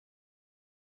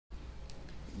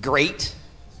great,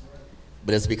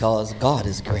 but it's because God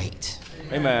is great.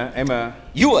 Amen. Amen.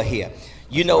 You are here.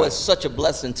 You know, it's such a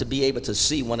blessing to be able to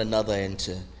see one another and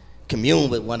to commune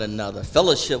with one another,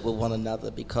 fellowship with one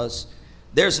another, because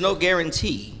there's no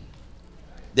guarantee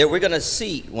that we're going to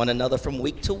see one another from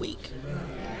week to week.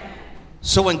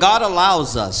 So when God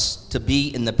allows us to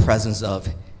be in the presence of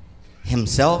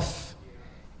himself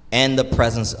and the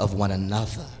presence of one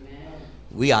another,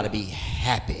 we ought to be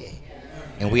happy,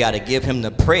 and we ought to give him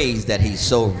the praise that he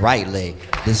so rightly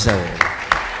deserves.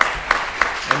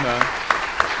 Amen.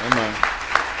 Amen.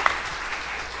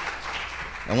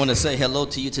 I want to say hello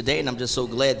to you today, and I'm just so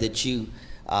glad that you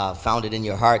found it in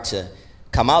your heart to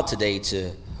come out today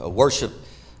to worship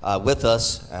with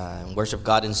us, and worship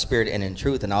God in spirit and in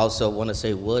truth. And I also want to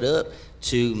say what up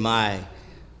to my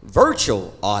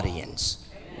virtual audience.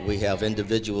 We have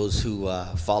individuals who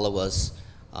follow us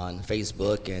on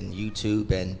Facebook and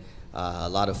YouTube, and a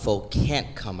lot of folk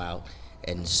can't come out,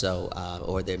 and so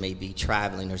or they may be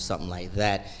traveling or something like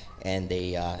that, and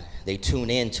they tune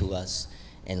in to us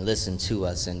and listen to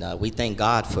us, and we thank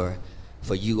God for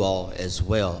you all as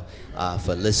well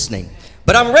for listening.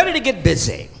 But I'm ready to get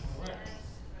busy.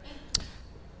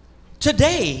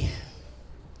 Today,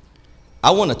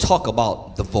 I want to talk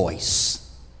about the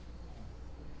voice.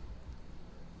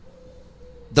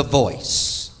 The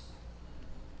voice.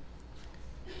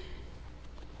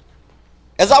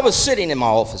 As I was sitting in my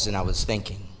office and I was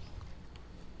thinking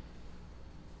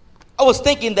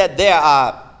that there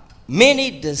are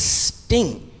many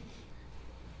distinct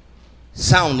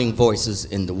sounding voices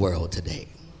in the world today.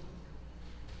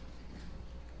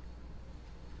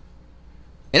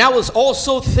 And I was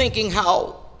also thinking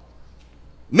how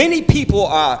many people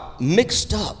are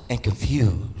mixed up and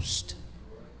confused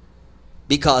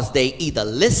because they either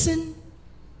listen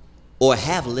or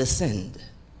have listened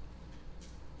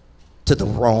to the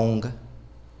wrong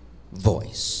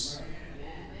voice.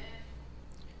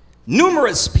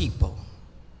 Numerous people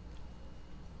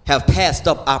have passed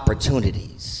up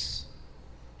opportunities,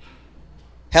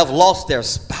 have lost their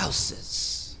spouses,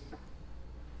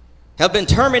 have been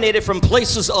terminated from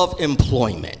places of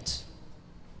employment,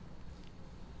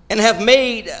 and have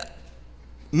made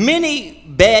many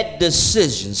bad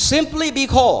decisions simply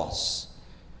because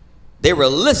they were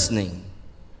listening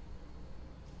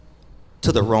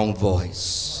to the wrong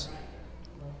voice.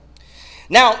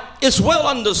 Now, it's well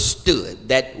understood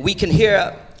that we can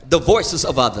hear the voices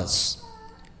of others.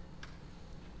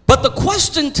 But the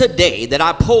question today that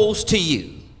I pose to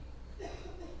you,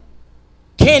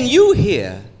 can you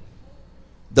hear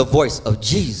the voice of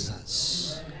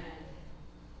Jesus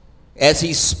as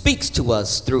he speaks to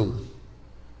us through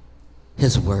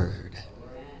his word?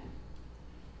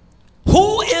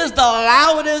 Who is the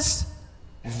loudest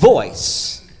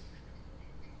voice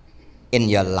in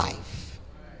your life?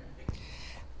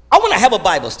 I want to have a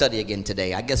Bible study again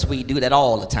today. I guess we do that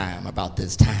all the time about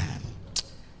this time.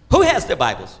 Who has their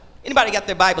Bibles? Anybody got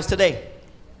their Bibles today?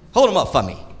 Hold them up for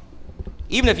me.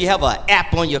 Even if you have an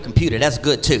app on your computer, that's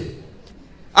good too.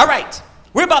 All right,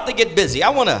 we're about to get busy. I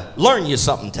want to learn you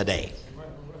something today.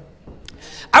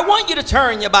 I want you to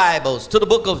turn your Bibles to the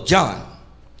book of John.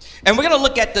 And we're going to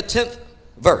look at the 10th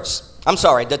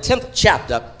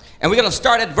chapter. And we're going to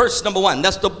start at verse number 1.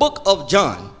 That's the book of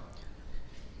John,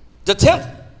 the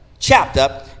 10th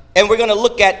chapter. And we're going to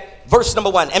look at verse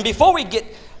number 1. And before we get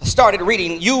started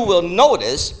reading, you will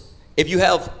notice, if you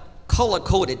have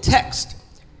color-coded text,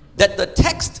 that the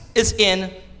text is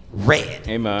in red.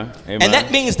 Amen. Amen. And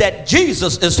that means that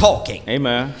Jesus is talking.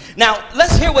 Amen. Now,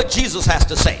 let's hear what Jesus has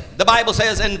to say. The Bible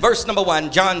says in verse number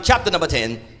 1, John chapter number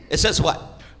 10, it says what?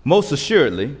 Most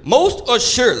assuredly,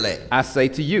 I say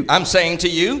to you, I'm saying to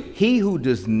you, he who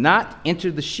does not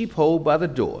enter the sheepfold by the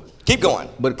door, keep going,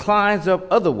 but climbs up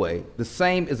other way, the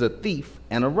same is a thief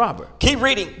and a robber. Keep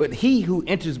reading. But he who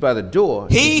enters by the door,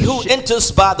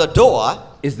 enters by the door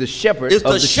is the shepherd of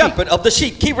the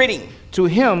sheep. Keep reading. To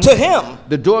him,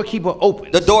 the doorkeeper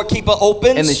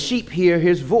opens. And the sheep hear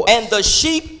his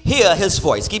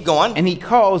voice. Keep going. And he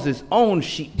calls his own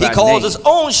sheep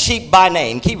by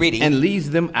name. Keep reading. And leads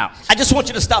them out. I just want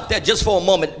you to stop there just for a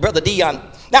moment, Brother Dion.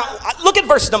 Now, look at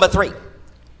verse number 3.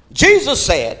 Jesus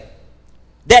said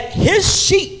that his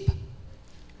sheep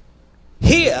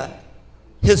hear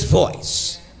his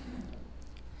voice.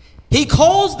 He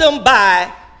calls them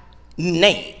by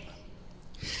name.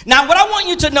 Now, what I want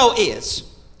you to know is,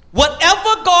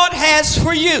 whatever God has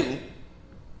for you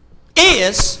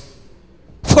is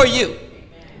for you.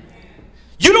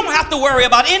 You don't have to worry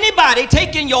about anybody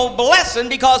taking your blessing,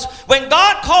 because when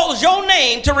God calls your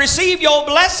name to receive your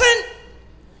blessing,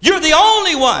 you're the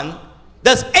only one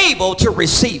that's able to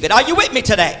receive it. Are you with me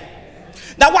today?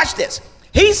 Now watch this.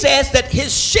 He says that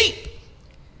his sheep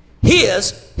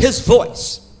hears his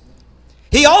voice.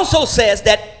 He also says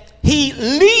that he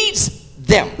leads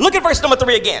them. Look at verse number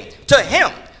 3 again. To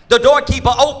him, the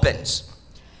doorkeeper opens,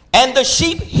 and the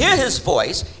sheep hear his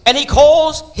voice, and he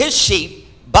calls his sheep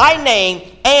by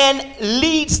name and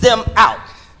leads them out.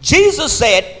 Jesus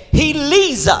said he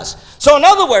leads us. So in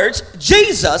other words,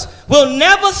 Jesus will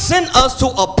never send us to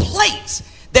a place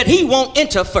that he won't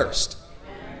enter first.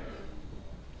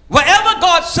 Wherever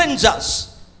God sends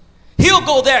us, he'll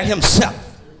go there himself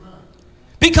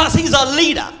because he's a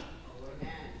leader.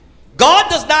 God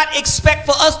does not expect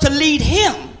for us to lead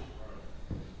him,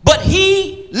 but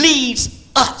he leads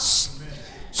us.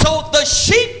 So the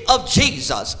sheep of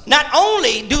Jesus, not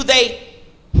only do they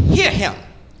hear him,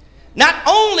 not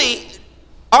only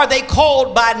are they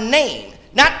called by name,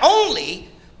 not only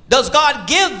does God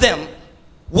give them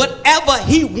whatever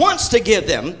he wants to give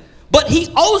them, but he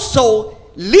also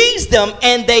leads them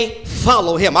and they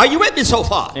follow him. Are you with me so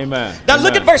far? Amen. Now Amen.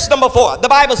 look at verse number 4. The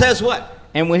Bible says what?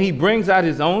 And when he brings out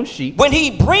his own sheep, When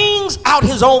he brings out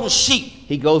his own sheep,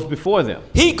 he goes before them,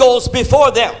 he goes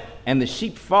before them, and the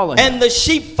sheep follow him, and the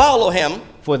sheep follow him,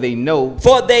 for they know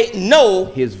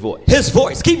his voice. his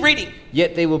voice. Keep reading.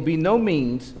 Yet they will be no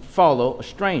means follow a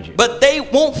stranger. But they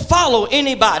won't follow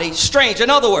anybody strange. In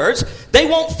other words, they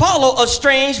won't follow a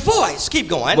strange voice. Keep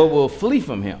going. But will flee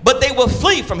from him. But they will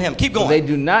flee from him. Keep going. They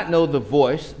do not know the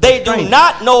voice. They do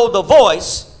not know the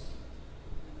voice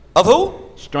of who?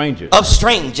 Strangers. Of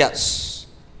strangers.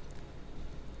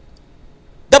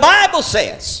 The Bible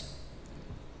says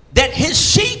that his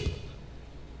sheep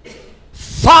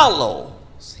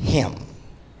follows him,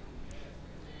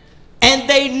 and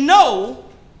they know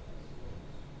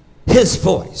his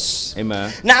voice.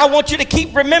 Amen. Now I want you to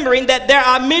keep remembering that there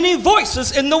are many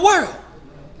voices in the world,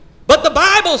 but the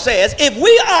Bible says if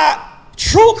we are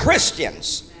true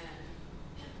Christians,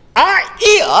 our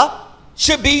ear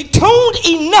should be tuned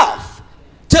enough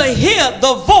to hear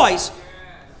the voice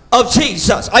of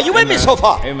Jesus. Are you with me so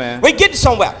far? Amen. We're getting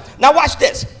somewhere. Now watch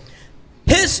this.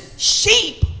 His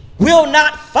sheep will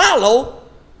not follow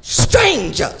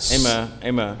strangers. Amen.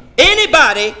 Amen.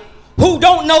 Anybody who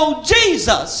don't know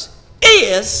Jesus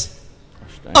is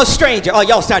a stranger. Oh,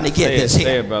 y'all starting to get this here.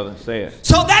 Say it, brother. Say it.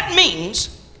 So that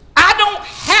means I don't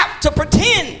have to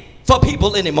pretend for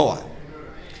people anymore.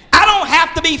 I don't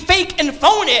have to be fake and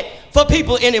phony for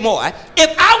people anymore.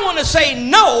 If I want to say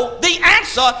no, the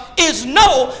answer is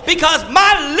no, because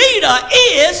my leader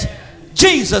is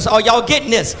Jesus. Are y'all getting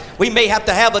this? We may have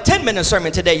to have a 10-minute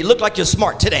sermon today. You look like you're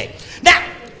smart today. Now,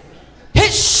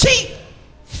 his sheep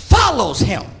follows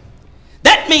him.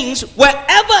 That means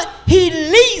wherever he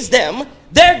leads them,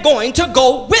 they're going to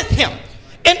go with him.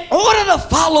 In order to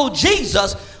follow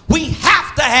Jesus, we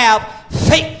have to have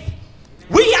faith.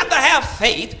 We have to have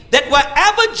faith that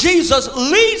wherever Jesus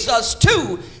leads us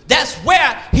to, that's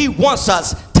where he wants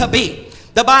us to be.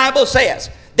 The Bible says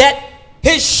that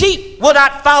his sheep will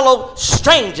not follow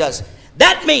strangers.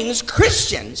 That means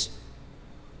Christians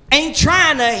ain't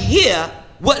trying to hear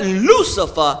what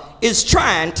Lucifer is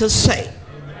trying to say.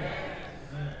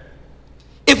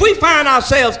 If we find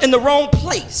ourselves in the wrong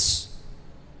place,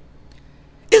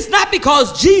 it's not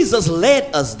because Jesus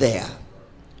led us there.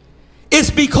 It's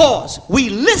because we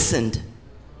listened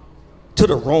to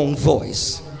the wrong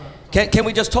voice. Can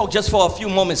we just talk just for a few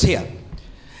moments here?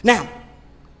 Now,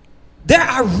 there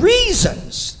are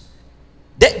reasons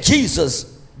that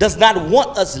Jesus does not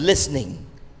want us listening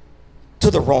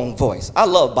to the wrong voice. I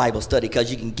love Bible study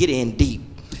because you can get in deep.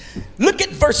 Look at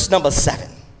verse number 7.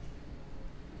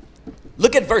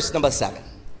 Look at verse number 7.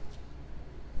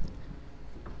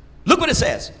 Look what it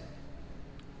says.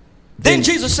 Then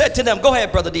Jesus said to them, go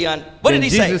ahead, Brother Dion. What did he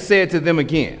say? Jesus said to them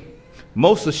again,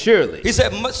 most assuredly. He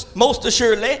said, most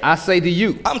assuredly. I say to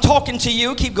you. I'm talking to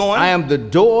you. Keep going. I am the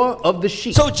door of the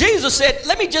sheep. So Jesus said,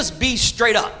 let me just be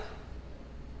straight up.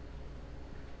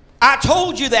 I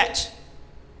told you that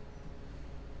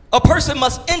a person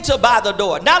must enter by the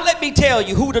door. Now let me tell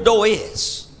you who the door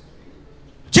is.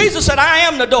 Jesus said, I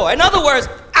am the door. In other words,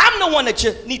 I'm the one that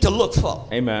you need to look for.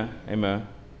 Amen. Amen.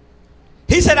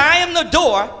 He said, I am the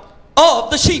door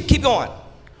of the sheep. Keep going.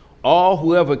 All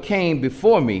whoever came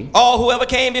before me. All whoever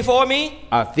came before me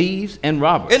are thieves and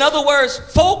robbers. In other words,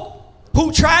 folk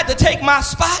who tried to take my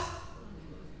spot,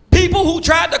 people who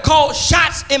tried to call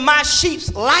shots in my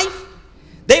sheep's life,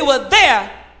 they were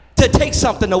there to take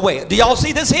something away. Do y'all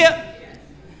see this here?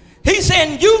 He's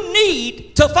saying you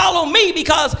need to follow me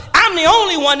because I'm the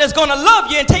only one that's going to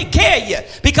love you and take care of you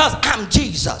because I'm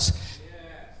Jesus.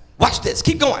 Watch this.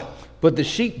 Keep going. But the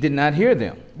sheep did not hear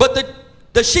them. But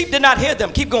The sheep did not hear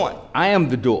them. Keep going. I am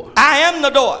the door. I am the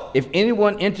door. If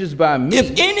anyone enters by me,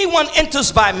 If anyone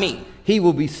enters by me, he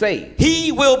will be saved,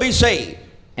 he will be saved.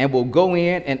 and will go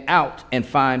in and out and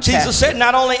find Jesus pasture. said,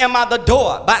 not only am I the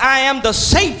door, but I am the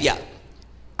Savior.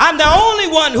 I'm the only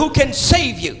one who can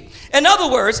save you. In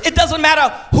other words, it doesn't matter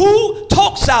who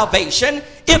talks salvation.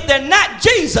 If they're not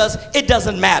Jesus, it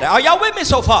doesn't matter. Are y'all with me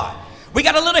so far? We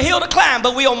got a little hill to climb,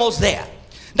 but we almost there.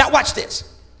 Now watch this.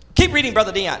 Keep reading,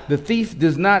 Brother Dion. The thief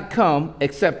does not come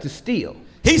except to steal,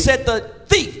 He said the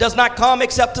thief does not come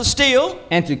except to steal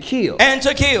and to kill, and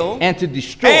to kill and to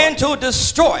destroy. and to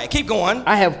destroy. Keep going.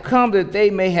 I have come that they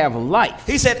may have life,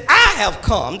 He said, I have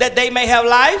come that they may have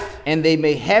life and they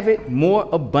may have it more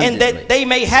and abundantly. that they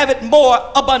may have it more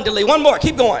abundantly. One more.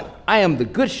 Keep going. I am the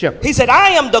good shepherd. He said, I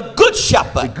am the good The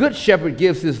shepherd. good shepherd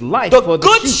gives his life The for the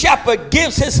good sheep. shepherd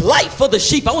gives his life for the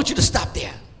sheep. I want you to stop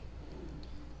there.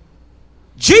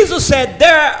 Jesus said,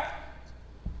 there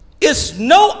is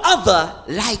no other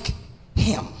like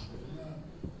him.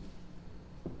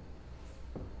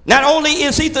 Not only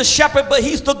is he the shepherd, but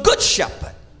he's the good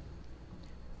shepherd.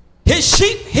 His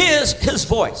sheep hears his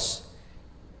voice.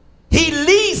 He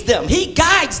leads them. He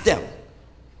guides them.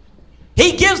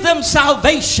 He gives them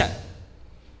salvation.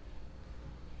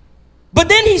 But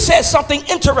then he says something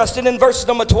interesting in verse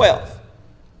number 12.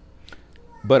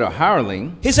 But a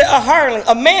hireling, He said, a hireling,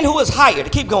 a man who is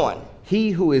hired. Keep going.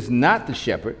 he who is not the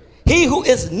shepherd, He who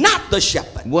is not the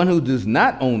shepherd, one who does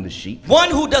not own the sheep, one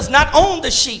who does not own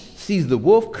the sheep, sees the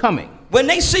wolf coming when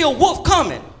they see a wolf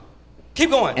coming,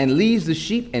 keep going. and leaves the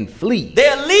sheep and flees.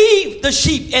 They'll leave the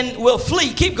sheep and will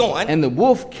flee. Keep going. And the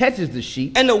wolf catches the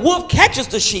sheep And the wolf catches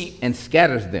the sheep and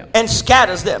scatters them. and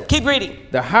scatters them. Keep reading.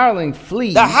 The hireling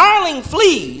flees The hireling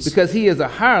flees. because he is a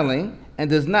hireling and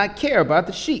does not care about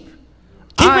the sheep.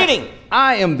 Keep reading.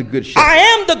 I am the good shepherd, I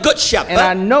am the good shepherd, and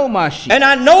I know my sheep, and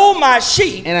I know my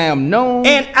sheep, and I am known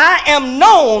and I am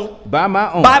known by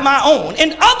my own. by my own.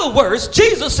 In other words,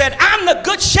 Jesus said, I'm the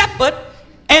good shepherd,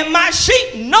 and my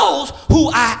sheep knows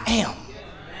who I am.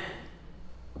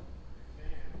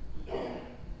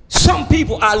 Some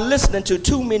people are listening to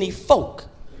too many folk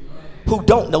who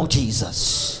don't know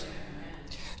Jesus.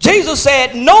 Jesus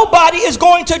said, nobody is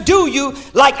going to do you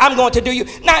like I'm going to do you.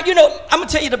 Now, you know, I'm going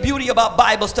to tell you the beauty about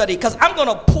Bible study, because I'm going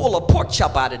to pull a pork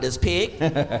chop out of this pig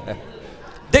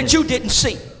that you didn't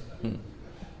see.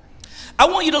 I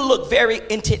want you to look very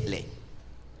intently.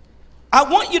 I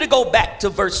want you to go back to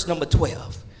verse number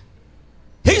 12.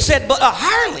 He said, but a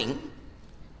hireling,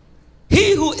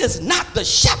 he who is not the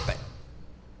shepherd,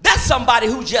 that's somebody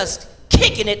who just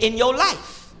kicking it in your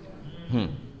life.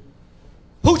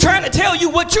 Who trying to tell you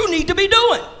what you need to be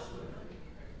doing.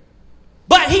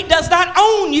 But he does not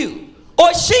own you,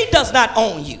 or she does not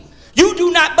own you. You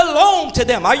do not belong to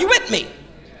them. Are you with me?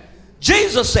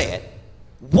 Jesus said,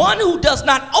 one who does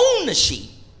not own the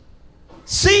sheep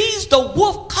sees the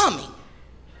wolf coming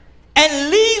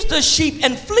and leaves the sheep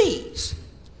and flees.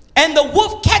 And the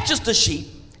wolf catches the sheep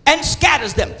and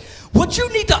scatters them. What you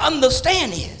need to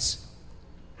understand is,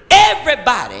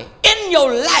 everybody in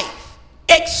your life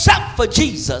except for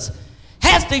Jesus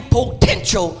has the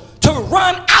potential to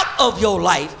run out of your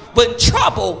life when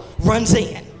trouble runs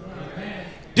in.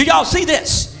 Do y'all see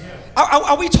this?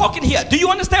 Are we talking here? Do you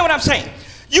understand what I'm saying?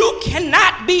 You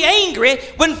cannot be angry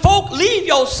when folk leave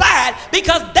your side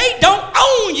because they don't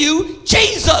own you.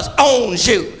 Jesus owns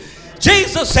you.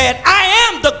 Jesus said,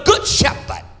 I am the good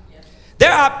shepherd.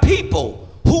 There are people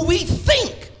who we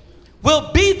think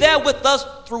will be there with us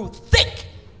through thick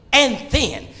and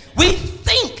thin. We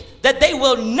think that they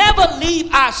will never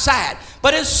leave our side.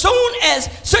 But as soon as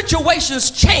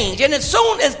situations change, and as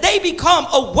soon as they become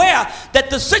aware that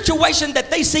the situation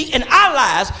that they see in our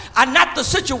lives are not the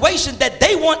situation that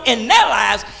they want in their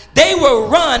lives, they will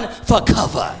run for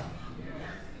cover.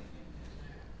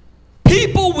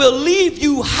 People will leave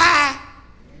you high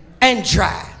and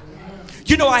dry.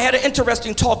 You know, I had an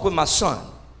interesting talk with my son.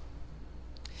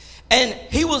 And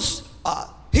he's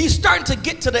starting to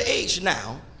get to the age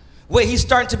now where he's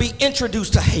starting to be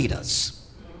introduced to haters.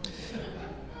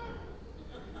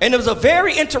 And it was a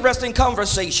very interesting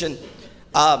conversation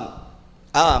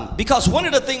because one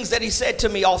of the things that he said to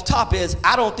me off top is,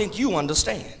 I don't think you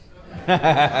understand.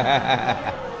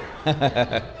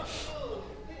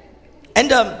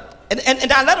 And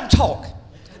I let him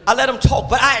talk.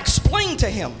 But I explained to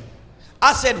him.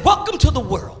 I said, welcome to the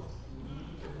world.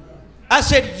 I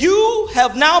said, you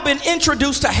have now been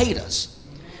introduced to haters.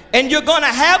 And you're going to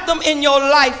have them in your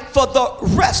life for the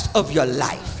rest of your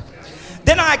life.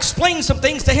 Then I explained some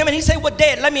things to him, and he said, well,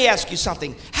 Dad, let me ask you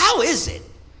something. How is it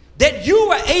that you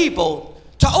were able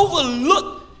to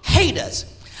overlook haters?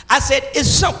 I said, it's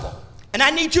simple. And I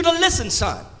need you to listen,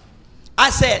 son. I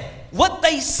said, what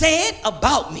they said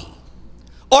about me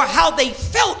or how they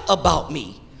felt about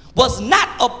me was not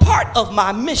a part of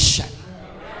my mission.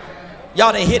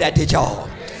 Y'all didn't hear that, did y'all?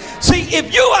 See,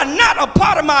 if you are not a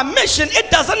part of my mission, it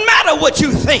doesn't matter what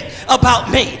you think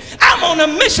about me. I'm on a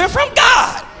mission from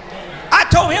God. I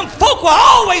told him, folk will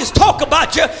always talk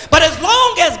about you, but as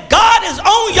long as God is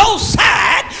on your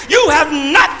side, you have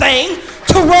nothing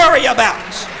to worry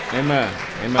about. Amen.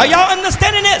 Amen. Are y'all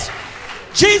understanding this?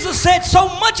 Jesus said so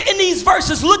much in these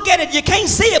verses. Look at it. You can't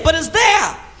see it, but it's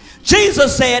there.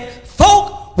 Jesus said,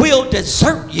 folk will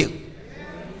desert you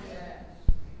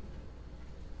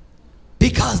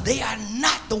because they are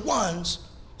not the ones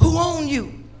who own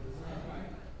you.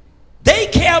 They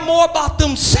care more about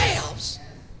themselves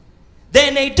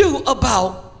than they do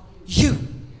about you.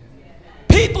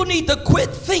 People need to quit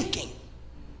thinking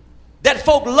that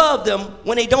folk love them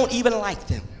when they don't even like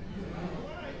them.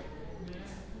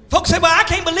 Folks say, well, I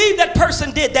can't believe that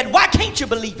person did that. Why can't you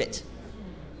believe it?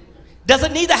 Does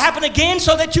it need to happen again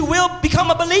so that you will become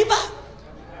a believer?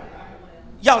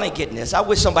 Y'all ain't getting this. I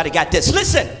wish somebody got this.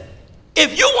 Listen,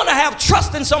 if you want to have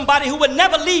trust in somebody who would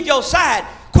never leave your side,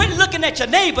 quit looking at your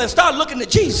neighbor and start looking to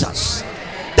Jesus.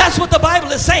 That's what the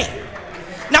Bible is saying.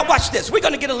 Now watch this. We're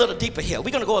going to get a little deeper here.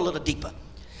 We're going to go a little deeper.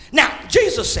 Now,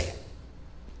 Jesus said,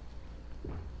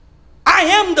 I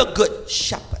am the good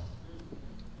shepherd,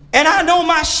 and I know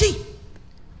my sheep.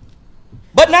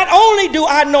 But not only do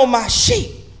I know my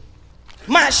sheep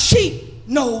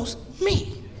knows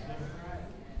me.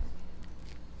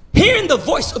 Hearing the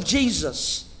voice of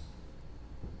Jesus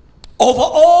over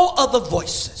all other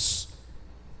voices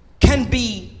can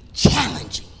be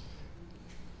challenging.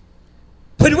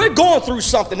 When we're going through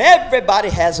something, everybody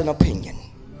has an opinion.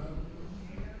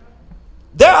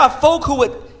 There are folk who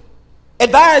would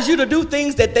advise you to do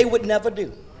things that they would never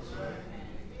do.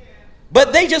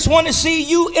 But they just want to see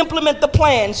you implement the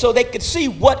plan so they could see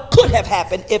what could have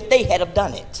happened if they had have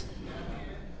done it.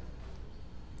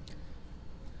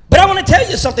 But I want to tell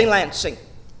you something, Lansing.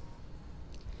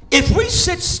 If we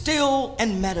sit still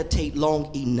and meditate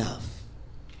long enough,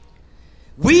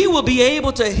 we will be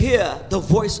able to hear the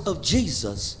voice of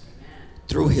Jesus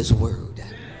through his word.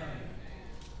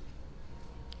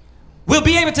 We'll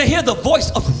be able to hear the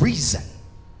voice of reason.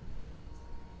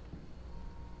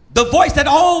 The voice that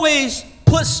always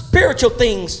puts spiritual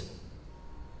things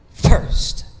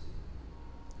first.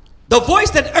 The voice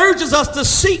that urges us to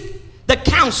seek the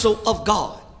counsel of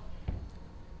God.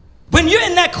 When you're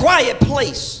in that quiet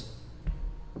place,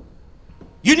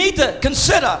 you need to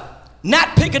consider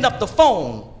not picking up the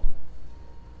phone,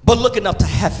 but looking up to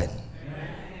heaven.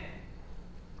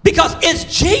 Because it's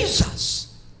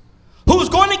Jesus who's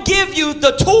going to give you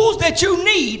the tools that you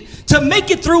need to make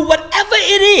it through whatever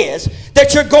it is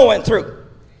that you're going through.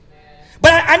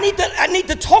 But I need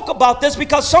to talk about this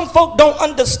because some folk don't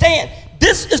understand.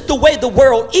 This is the way the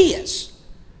world is.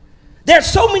 There are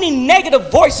so many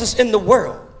negative voices in the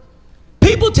world.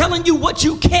 People telling you what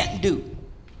you can't do,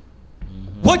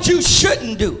 what you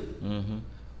shouldn't do,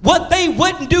 what they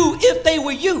wouldn't do if they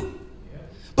were you.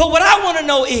 But what I want to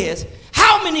know is,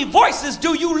 how many voices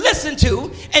do you listen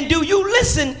to, and do you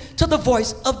listen to the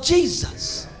voice of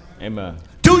Jesus? Amen.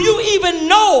 Do you even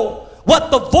know what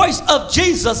the voice of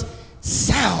Jesus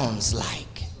sounds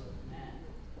like?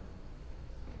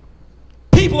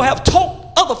 People have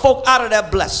talked other folk out of their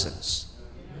blessings.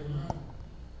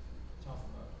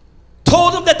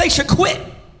 Told them that they should quit.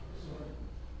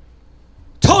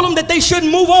 Told them that they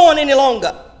shouldn't move on any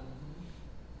longer.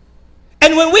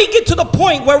 And when we get to the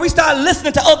point where we start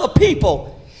listening to other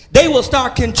people, they will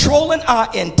start controlling our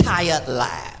entire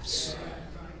lives.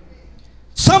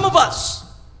 Some of us,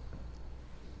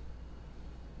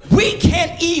 we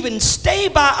can't even stay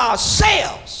by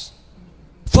ourselves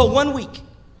for 1 week.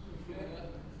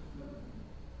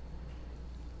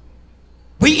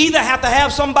 We either have to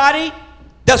have somebody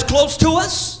that's close to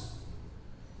us,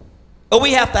 or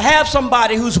we have to have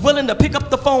somebody who's willing to pick up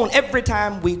the phone every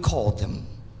time we call them.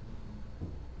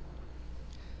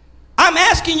 I'm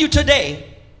asking you today,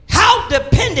 how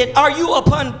dependent are you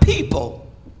upon people,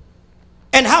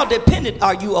 and how dependent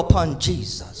are you upon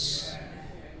Jesus?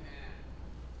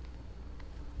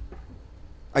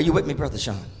 Are you with me, Brother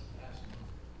Sean?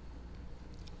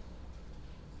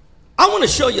 I want to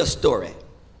show you a story.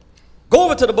 Go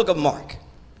over to the book of Mark,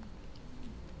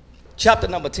 chapter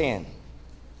number 10.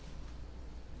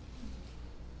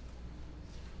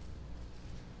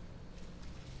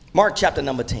 Mark chapter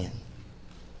number 10.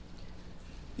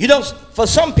 You know, for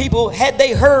some people, had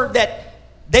they heard that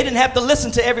they didn't have to listen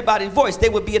to everybody's voice, they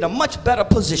would be in a much better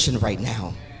position right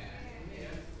now.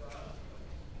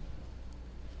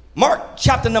 Mark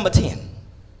chapter number 10.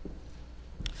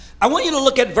 I want you to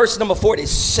look at verse number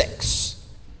 46.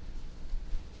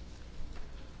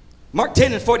 Mark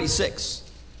 10 and 46.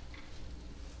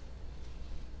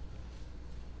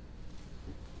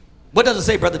 What does it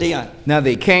say, Brother Dion? Now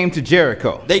they came to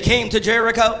Jericho. They came to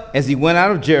Jericho. As he went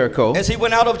out of Jericho. As he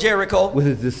went out of Jericho. With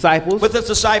his disciples. With his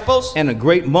disciples. And a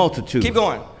great multitude. Keep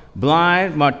going.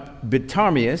 Blind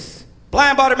Bartimaeus.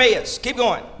 Blind Bartimaeus. Keep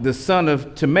going. The son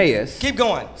of Timaeus. Keep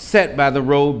going. Sat by the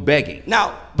road begging.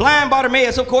 Now, blind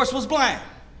Bartimaeus, of course, was blind.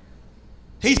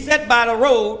 He sat by the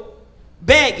road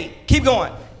begging. Keep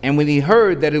going. And when he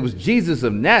heard that it was Jesus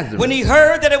of Nazareth. When he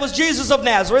heard that it was Jesus of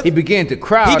Nazareth. He began to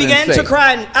cry out. He began to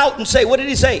cry out and say, what did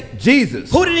he say?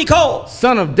 Jesus. Who did he call?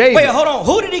 Son of David. Wait, hold on.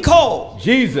 Who did he call?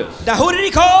 Jesus. Now, who did he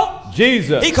call?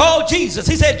 Jesus. He called Jesus.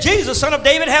 He said, Jesus, son of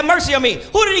David, have mercy on me.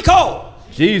 Who did he call?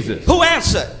 Jesus. Who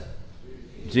answered?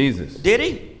 Jesus. Did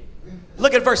he?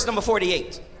 Look at verse number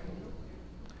 48.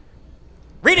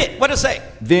 Read it. What does it say?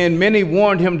 Then many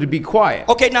warned him to be quiet.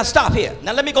 Okay, now stop here.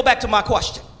 Now let me go back to my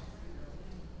question.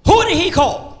 Who did he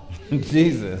call?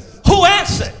 Jesus. Who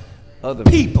answered? Other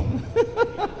people.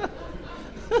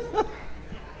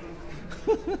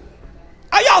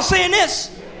 Are y'all seeing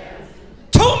this?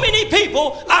 Too many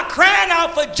people are crying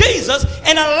out for Jesus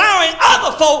and allowing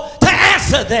other folk to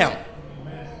answer them.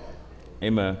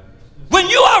 Amen. When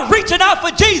you are reaching out for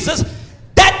Jesus,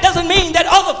 that doesn't mean that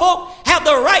other folk have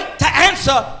the right to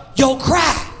answer your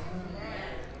cry.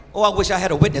 Oh, I wish I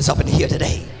had a witness up in here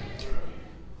today.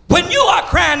 When you are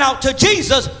crying out to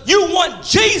Jesus, you want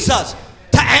Jesus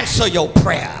to answer your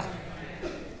prayer.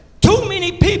 Too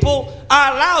many people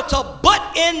are allowed to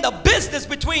butt in the business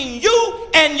between you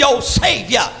and your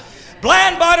Savior.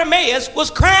 Blind Bartimaeus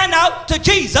was crying out to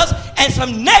Jesus, and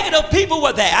some negative people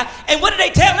were there. And what did they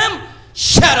tell him?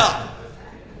 Shut up.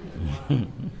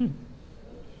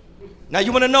 Now,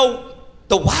 you want to know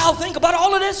the wild thing about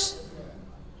all of this?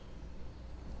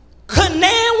 Couldn't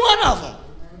name one of them.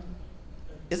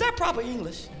 Is that proper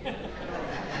English?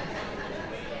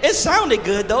 It sounded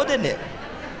good though, didn't it?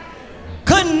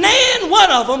 Couldn't name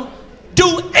one of them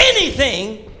do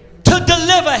anything to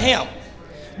deliver him.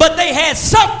 But they had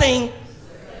something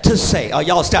to say. Are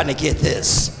y'all starting to get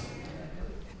this?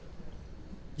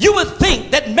 You would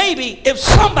think that maybe if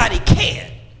somebody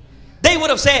cared, they would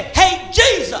have said, hey,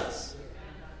 Jesus,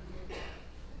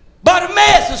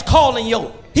 Bartimaeus is calling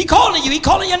you. He calling you. He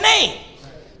calling your name.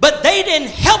 But they didn't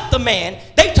help the man.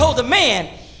 They told the man,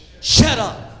 shut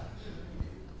up.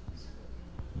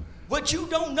 What you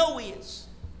don't know is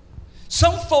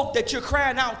some folk that you're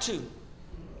crying out to,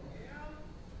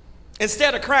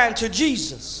 instead of crying to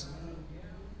Jesus,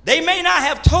 they may not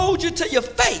have told you to your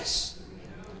face,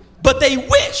 but they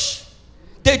wish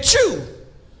that you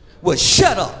would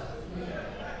shut up.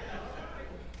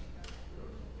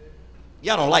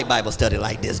 Y'all don't like Bible study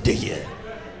like this, do you?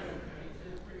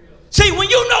 See, when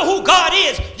you know who God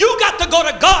is, you got to go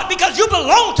to God because you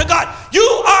belong to God. You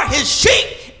are his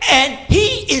sheep and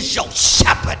he is your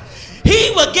shepherd.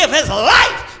 He will give his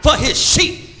life for his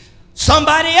sheep.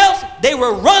 Somebody else, they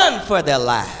will run for their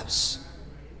lives.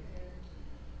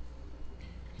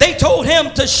 They told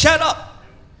him to shut up.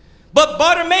 But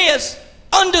Bartimaeus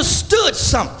understood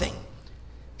something.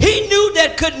 He knew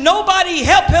that could nobody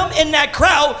help him in that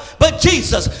crowd but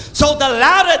Jesus. So the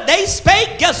louder they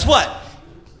spake, guess what?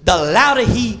 The louder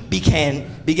he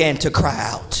began to cry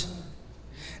out.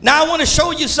 Now I want to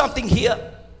show you something here.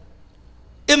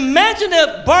 Imagine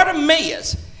if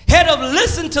Bartimaeus had have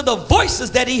listened to the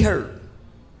voices that he heard.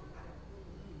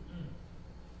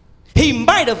 He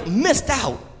might have missed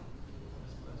out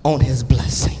on his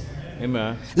blessing.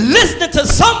 Amen. Listening to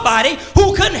somebody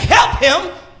who couldn't help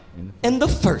him in the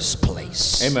first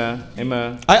place. Amen.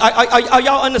 Amen. Are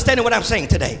y'all understanding what I'm saying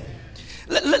today?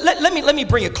 Let me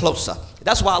bring it closer.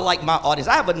 That's why I like my audience.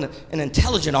 I have an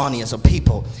intelligent audience of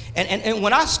people. And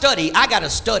when I study, I got to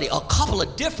study a couple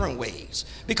of different ways.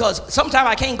 Because sometimes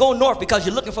I can't go north because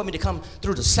you're looking for me to come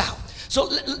through the south. So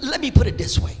let me put it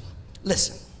this way.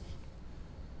 Listen.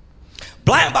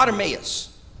 Blind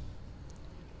Bartimaeus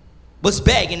was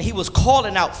begging. He was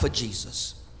calling out for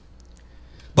Jesus.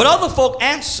 But other folk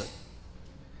answered.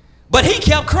 But he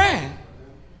kept crying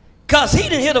because he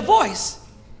didn't hear the voice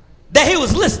that he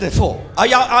was listening for. Are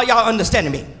y'all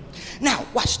understanding me? Now,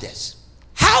 watch this.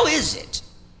 How is it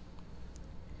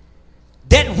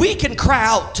that we can cry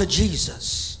out to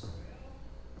Jesus,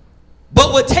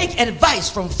 but we'll take advice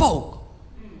from folk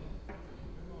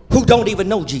who don't even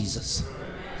know Jesus?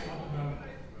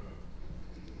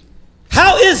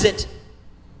 How is it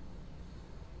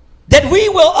that we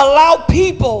will allow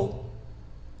people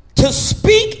to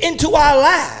speak into our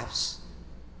lives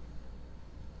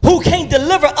who who can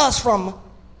deliver us from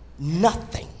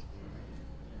nothing.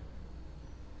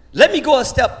 Let me go a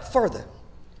step further.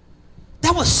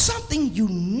 There was something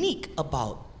unique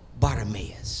about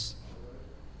Bartimaeus.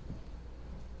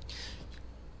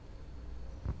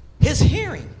 His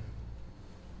hearing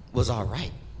was all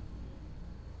right.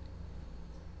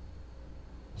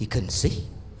 He couldn't see.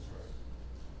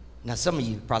 Now, some of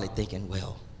you are probably thinking,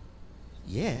 well,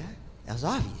 yeah, that was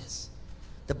obvious.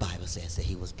 The Bible says that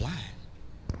he was blind,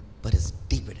 but it's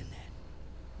deeper than that.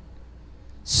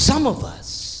 Some of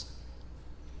us,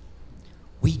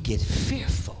 we get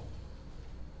fearful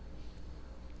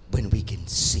when we can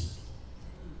see.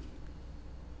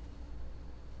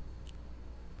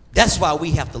 That's why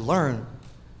we have to learn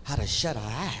how to shut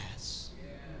our eyes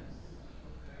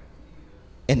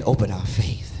and open our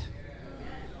faith.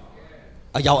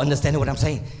 Are y'all understanding what I'm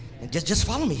saying? And just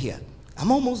follow me here.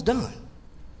 I'm almost done.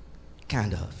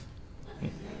 Kind of.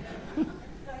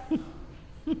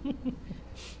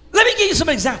 Let me give you some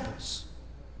examples.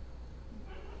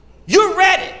 You're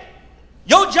ready.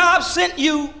 Your job sent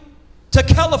you to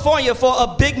California for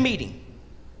a big meeting.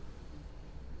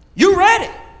 You ready.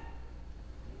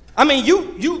 I mean,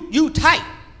 you tight.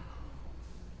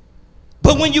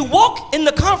 But when you walk in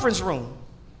the conference room,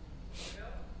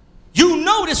 you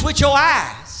notice with your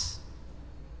eyes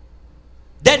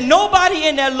that nobody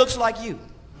in there looks like you.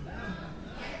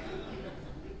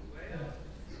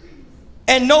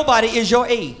 And nobody is your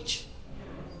age.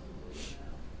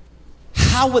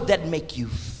 How would that make you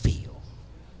feel?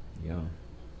 Yeah.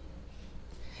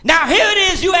 Now here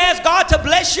it is, you ask God to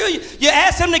bless you. You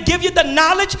ask him to give you the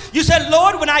knowledge. You said,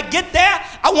 Lord, when I get there,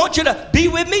 I want you to be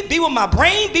with me, be with my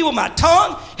brain, be with my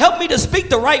tongue. Help me to speak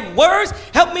the right words.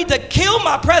 Help me to kill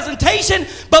my presentation.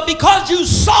 But because you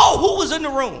saw who was in the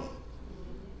room,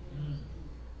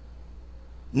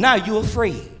 now you're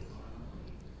afraid.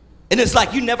 And it's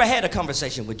like you never had a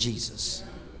conversation with Jesus.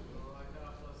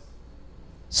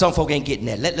 Some folk ain't getting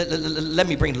that. Let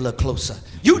me bring it a little closer.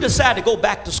 You decide to go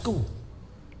back to school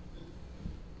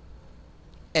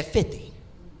at 50.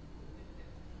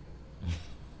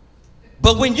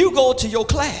 But when you go to your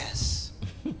class,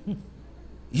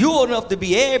 you're old enough to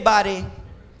be everybody.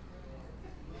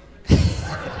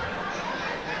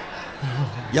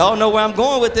 Y'all know where I'm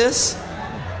going with this.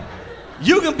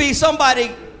 You can be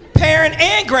somebody parent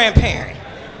and grandparent,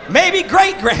 maybe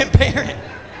great grandparent.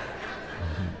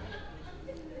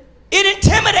 It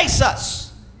intimidates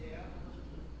us.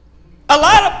 A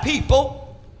lot of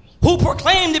people who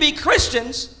proclaim to be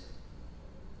Christians,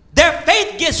 their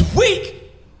faith gets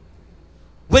weak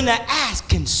when their eyes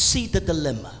can see the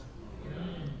dilemma.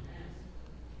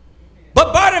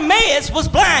 But Bartimaeus was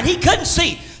blind. He couldn't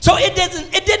see. So it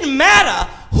didn't matter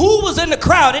who was in the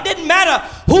crowd. It didn't matter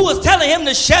who was telling him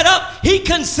to shut up. He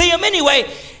couldn't see him anyway.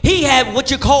 He had what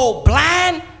you call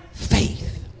blind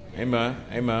faith. Amen.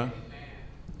 Amen.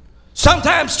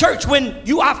 Sometimes, church, when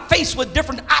you are faced with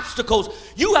different obstacles,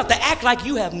 you have to act like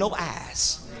you have no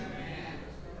eyes.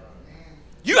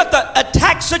 You have to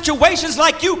attack situations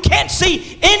like you can't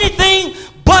see anything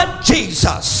but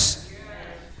Jesus.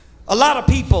 A lot of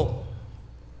people,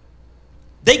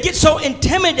 they get so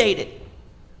intimidated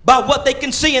by what they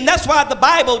can see. And that's why the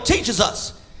Bible teaches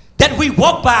us that we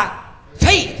walk by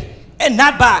faith and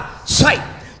not by sight.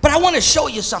 But I want to show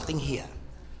you something here.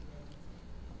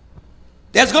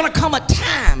 There's going to come a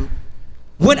time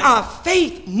when our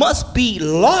faith must be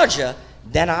larger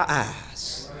than our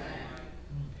eyes.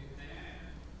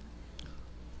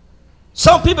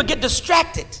 Some people get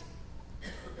distracted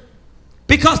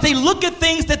because they look at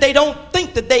things that they don't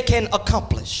think that they can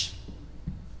accomplish.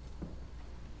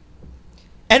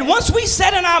 And once we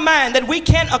set in our mind that we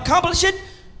can't accomplish it,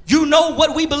 you know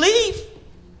what we believe?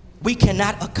 We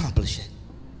cannot accomplish it.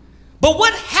 But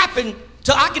what happened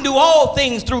to I can do all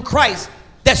things through Christ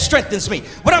that strengthens me?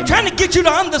 What I'm trying to get you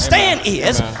to understand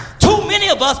is too many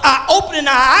of us are opening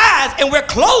our eyes and we're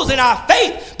closing our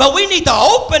faith. But we need to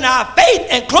open our faith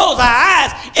and close our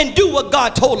eyes and do what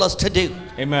God told us to do.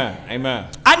 Amen. Amen.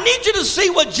 I need you to see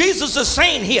what Jesus is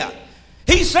saying here.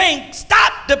 He's saying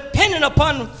stop depending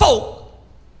upon folk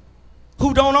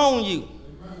who don't own you.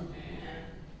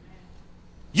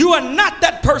 You are not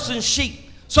that person's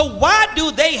sheep. So why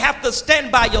do they have to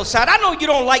stand by your side? I know you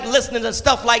don't like listening to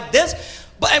stuff like this,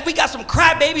 but we got some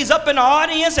crybabies up in the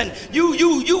audience, and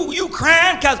you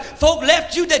crying because folk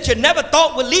left you that you never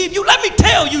thought would leave you. Let me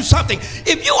tell you something.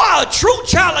 If you are a true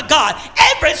child of God,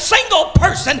 every single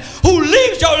person who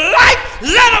leaves your life,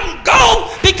 let them go,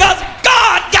 because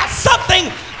God got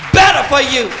something better for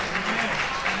you.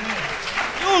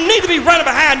 You don't need to be running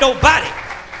behind nobody.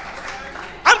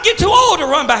 I'm getting too old to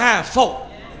run behind folk.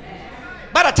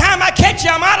 By the time I catch you,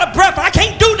 I'm out of breath. I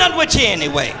can't do nothing with you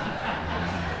anyway.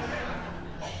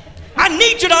 I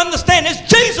need you to understand it's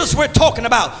Jesus we're talking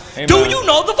about. Amen. Do you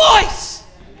know the voice?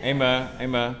 Amen.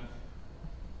 Amen.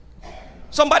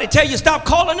 Somebody tell you stop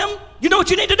calling them. You know what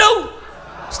you need to do?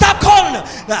 Stop calling them.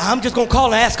 Now, I'm just going to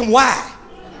call and ask them why.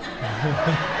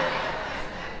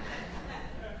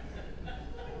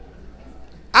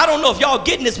 I don't know if y'all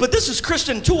getting this, but this is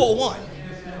Christian 201.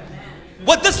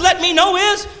 What this let me know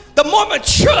is the more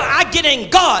mature I get in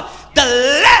God, the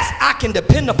less I can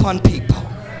depend upon people.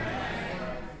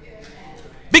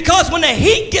 Because when the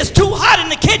heat gets too hot in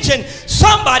the kitchen,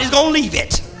 somebody's going to leave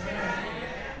it.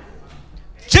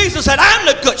 Jesus said, I'm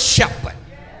the good shepherd.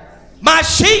 My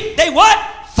sheep, they what?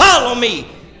 Follow me.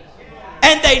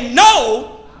 And they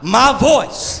know my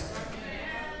voice.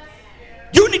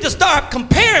 You need to start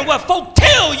comparing what folk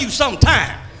tell you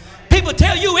sometime. People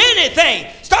tell you anything.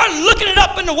 Start looking it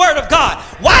up in the Word of God.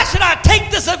 Why should I take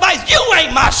this advice? You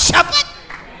ain't my shepherd.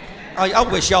 I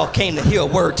wish y'all came to hear a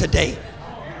word today.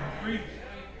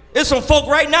 There's some folk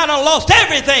right now that lost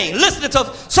everything listening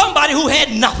to somebody who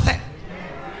had nothing.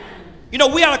 You know,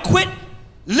 we ought to quit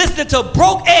listening to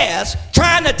broke ass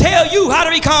trying to tell you how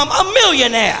to become a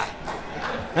millionaire.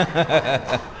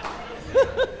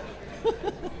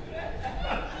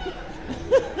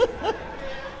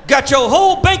 Got your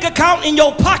whole bank account in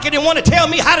your pocket and want to tell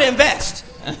me how to invest.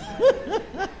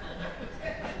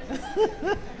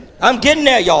 I'm getting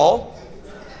there, y'all.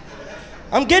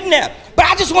 I'm getting there. But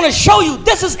I just want to show you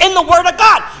this is in the Word of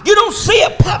God. You don't see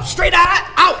it pop straight out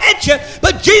at you,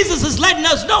 but Jesus is letting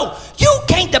us know you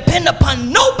can't depend upon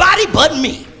nobody but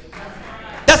me.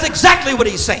 That's exactly what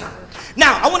he's saying.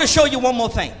 Now, I want to show you one more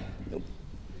thing.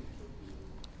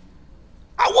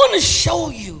 I want to show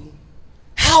you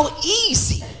how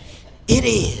easy it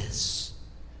is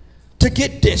to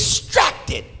get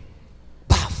distracted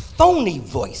by phony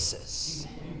voices.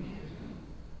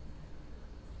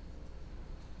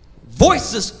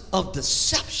 Voices of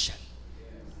deception.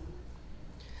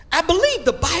 I believe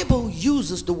the Bible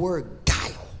uses the word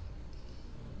guile.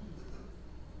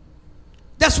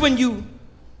 That's when you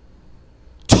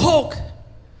talk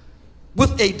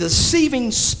with a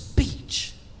deceiving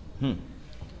speech. You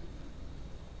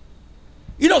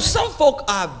know, some folk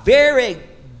are very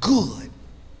good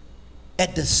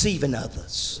at deceiving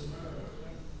others.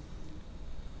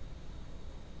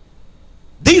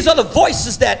 These are the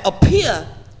voices that appear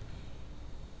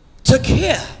to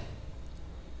care.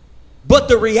 But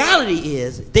the reality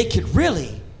is they could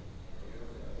really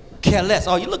care less.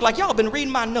 Oh, you look like y'all been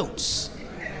reading my notes.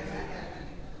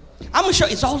 I'm going to show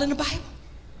you. It's all in the Bible.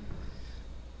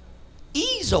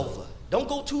 Ease over. Don't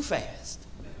go too fast.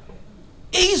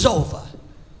 Ease over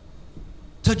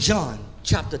to John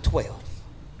chapter 12.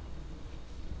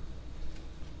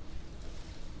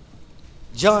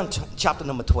 John chapter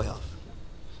number 12.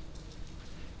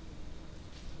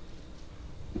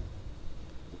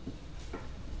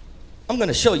 I'm going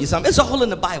to show you something. It's all in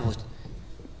the Bible.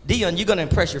 Dion, you're going to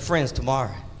impress your friends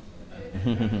tomorrow.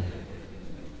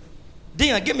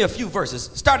 Dion, give me a few verses.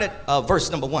 Start at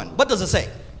verse number 1. What does it say?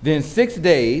 Then 6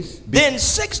 days.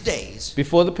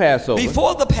 Before the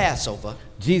Passover.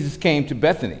 Jesus came to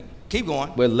Bethany. Keep going.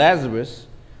 Where Lazarus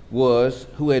was,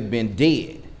 who had been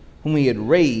dead, whom he had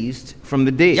raised from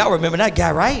the dead. Y'all remember that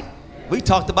guy, right? We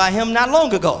talked about him not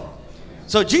long ago.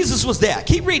 So Jesus was there.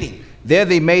 Keep reading. There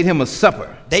they made him a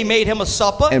supper.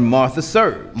 And Martha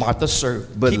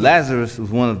served. But Lazarus was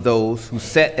one of those who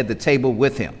sat at the table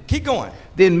with him. Keep going.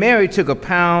 Then Mary took a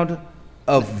pound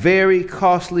of very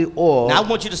costly oil. Now I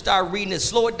want you to start reading it.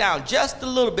 Slow it down just a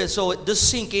little bit so it just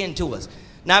sink into us.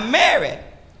 Now Mary,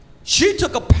 she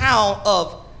took a pound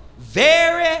of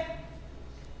very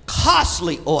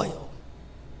costly oil.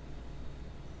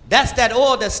 That's that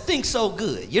oil that stinks so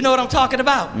good. You know what I'm talking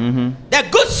about?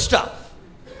 That good stuff.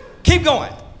 Keep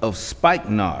going. Of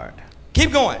spikenard.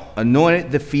 Keep going.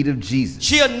 Anointed the feet of Jesus.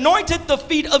 She anointed the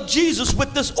feet of Jesus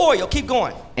with this oil. Keep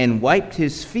going. And wiped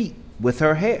his feet with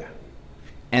her hair.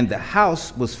 And the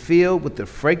house was filled with the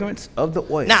fragrance of the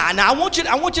oil. Now I want you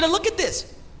to look at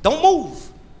this. Don't move.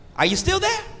 Are you still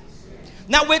there?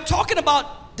 Now we're talking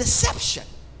about deception.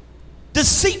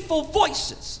 Deceitful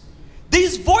voices.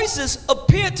 These voices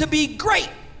appear to be great.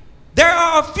 There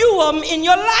are a few of them in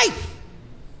your life.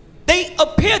 They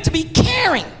appear to be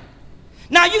caring.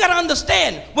 Now you got to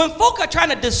understand, when folk are trying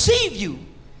to deceive you,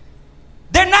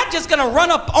 they're not just going to run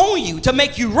up on you to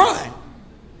make you run.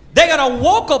 They're going to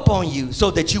walk up on you so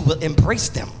that you will embrace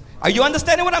them. Are you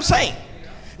understanding what I'm saying?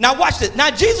 Now watch this. Now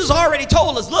Jesus already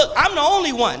told us, look, I'm the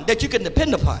only one that you can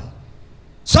depend upon.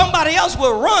 Somebody else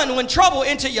will run when trouble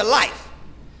into your life.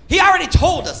 He already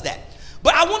told us that.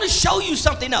 But I want to show you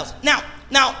something else. Now,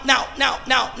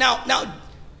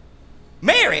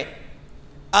 Mary,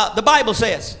 the Bible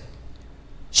says,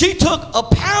 she took a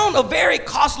pound of very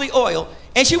costly oil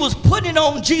and she was putting it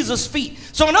on Jesus' feet.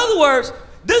 So in other words,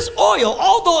 this oil,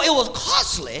 although it was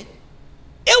costly,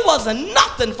 it wasn't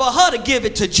nothing for her to give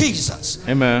it to Jesus.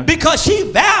 Amen. Because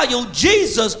she valued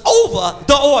Jesus over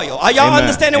the oil. Are y'all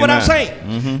understanding what I'm saying?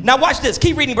 Mm-hmm. Now watch this.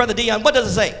 Keep reading, Brother Dion. What does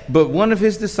it say? But one of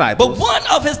his disciples.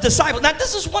 Now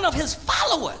this is one of his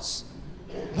followers.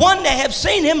 One that have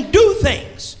seen him do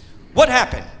things. What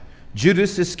happened?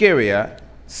 Judas Iscariot,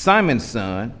 Simon's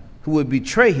son, who would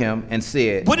betray him, and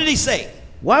said, what did he say?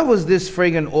 Why was this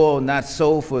fragrant oil not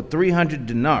sold for 300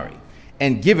 denarii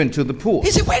and given to the poor? He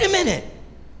said, wait a minute.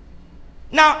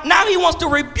 Now he wants to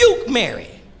rebuke Mary.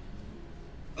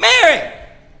 Mary,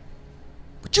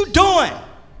 what you doing?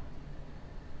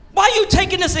 Why are you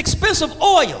taking this expensive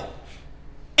oil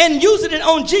and using it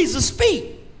on Jesus'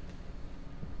 feet?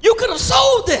 You could have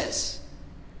sold this,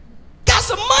 got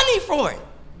some money for it,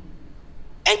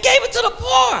 and gave it to the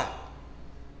poor.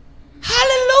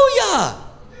 Hallelujah.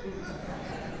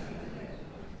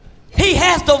 He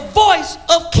has the voice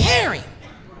of caring.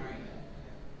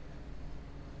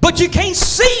 But you can't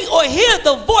see or hear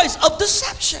the voice of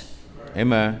deception.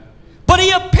 Amen. But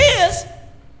he appears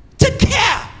to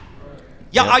care.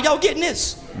 Y'all, are y'all getting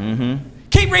this? Mm-hmm.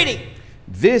 Keep reading.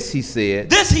 This he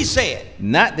said.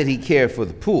 Not that he cared for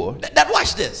the poor.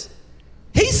 Watch this.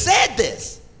 He said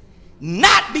this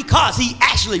not because he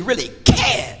actually really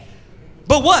cared.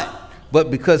 But what? But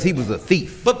because he was a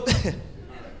thief. But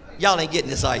y'all ain't getting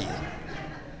this, are you?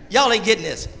 Y'all ain't getting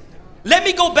this. Let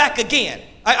me go back again.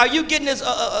 Are you getting this,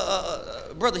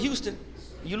 Brother Houston?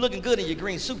 You looking good in your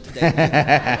green suit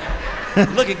today.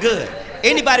 Looking good.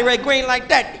 Anybody wear green like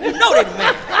that, you know that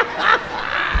man.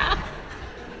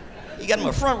 He got him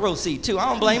a front row seat too. I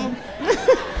don't blame him.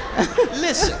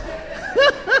 Listen.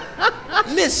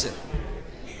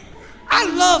 I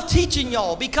love teaching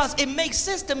y'all because it makes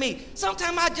sense to me.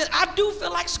 Sometimes I do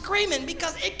feel like screaming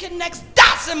because it connects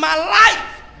dots in my life.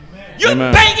 You're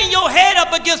banging your head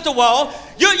up against the wall.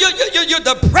 You're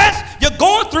depressed. You're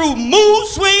going through mood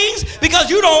swings because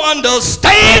you don't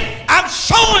understand. I'm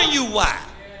showing you why.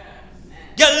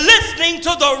 You're listening to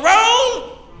the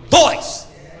wrong voice.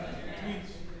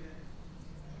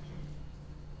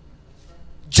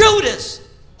 Judas,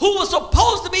 who was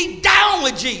supposed to be down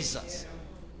with Jesus.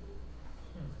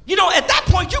 You know, at that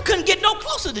point, you couldn't get no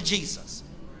closer to Jesus.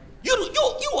 You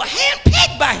were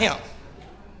handpicked by him.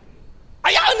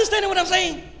 Are y'all understanding what I'm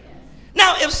saying?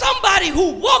 Now, if somebody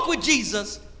who walked with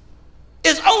Jesus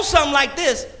is on something like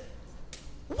this,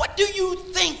 what do you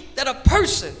think that a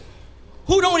person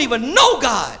who don't even know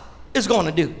God is going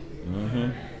to do?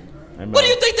 Mm-hmm. What do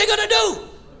you think they're going to do?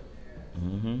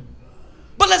 Mm-hmm.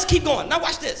 But let's keep going. Now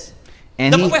watch this.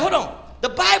 Wait, hold on. The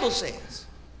Bible says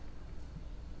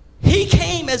he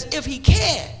came as if he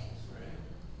cared.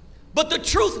 But the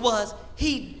truth was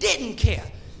he didn't care.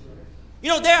 You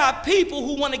know, there are people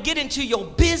who want to get into your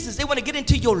business. They want to get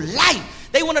into your life.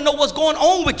 They want to know what's going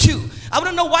on with you. I want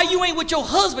to know why you ain't with your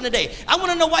husband today. I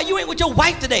want to know why you ain't with your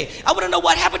wife today. I want to know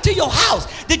what happened to your house.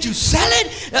 Did you sell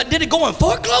it? Did it go in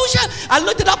foreclosure? I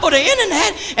looked it up on the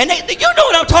internet, and you know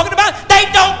what I'm talking about. They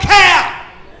don't care.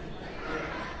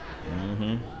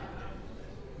 Mm-hmm.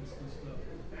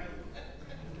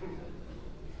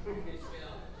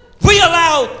 We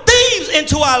allow thieves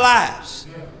into our lives.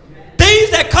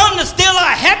 Thieves that come to steal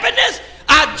our happiness,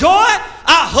 our joy,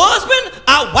 our husband,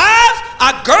 our wives,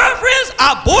 our girlfriends,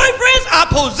 our boyfriends, our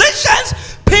positions.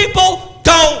 People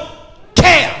don't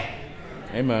care.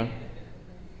 Amen.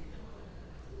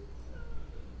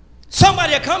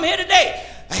 Somebody will come here today.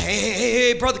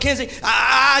 Hey, Brother Kensey,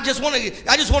 I just want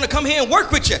to come here and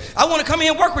work with you. I want to come here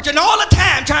and work with you, and all the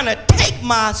time trying to take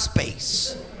my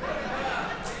space.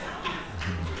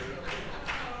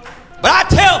 But I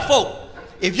tell folk,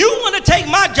 if you want to take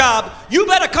my job, you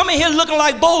better come in here looking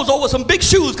like Bozo with some big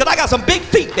shoes, because I got some big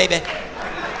feet, baby.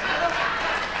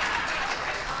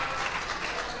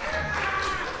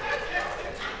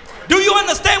 Do you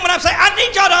understand what I'm saying? I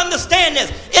need y'all to understand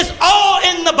this. It's all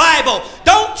in the Bible.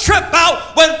 Don't trip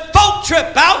out when folk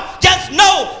trip out. Just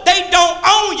know they don't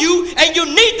own you, and you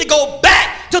need to go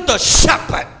back to the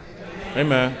shepherd.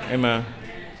 Amen. Amen.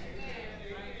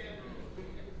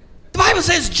 The Bible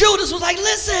says Judas was like,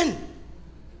 listen,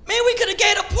 man, we could have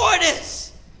gave the poor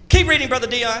this. Keep reading, Brother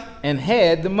Dion. And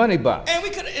had the money box. And we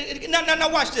could now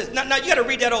watch this. Now you got to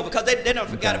read that over because they don't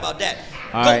forget about that.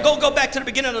 Go back to the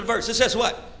beginning of the verse. It says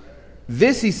what?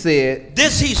 This he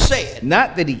said.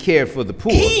 Not that he cared for the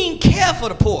poor. He didn't care for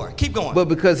the poor. Keep going. But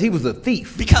because he was a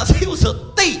thief. Because he was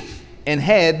a thief. and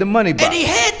had the money box. And he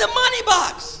had the money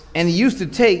box. And he used to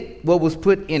take what was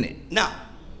put in it. Now,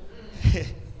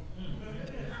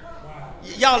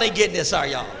 y'all ain't getting this, are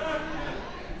y'all?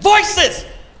 Voices.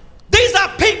 These are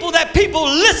people that people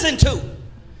listen to,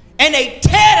 and they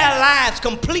tear their lives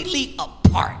completely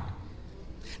apart.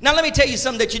 Now, let me tell you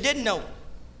something that you didn't know.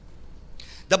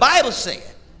 The Bible said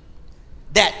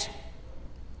that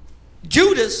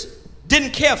Judas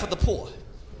didn't care for the poor.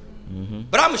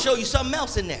 But I'm going to show you something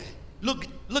else in there.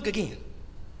 Look again.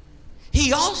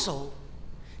 He also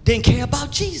didn't care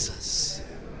about Jesus,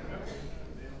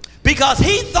 because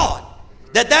he thought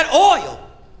that oil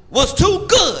was too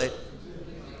good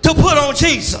to put on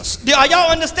Jesus. Are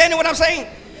y'all understanding what I'm saying?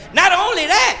 Not only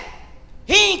that,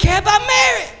 he didn't care about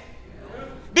Mary,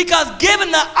 because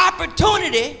given the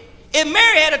opportunity, if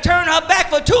Mary had to turn her back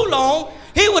for too long,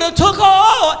 he would have took her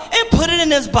oil and put it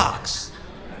in his box.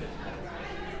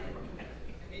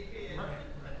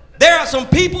 There are some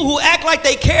people who act like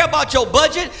they care about your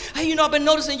budget. Hey, you know, I've been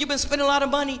noticing you've been spending a lot of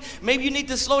money. Maybe you need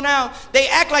to slow down. They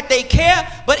act like they care,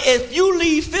 but if you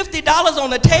leave $50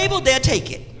 on the table, they'll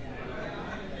take it.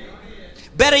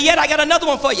 Better yet, I got another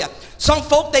one for you. Some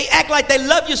folk, they act like they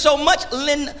love you so much,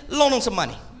 loan them some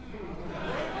money.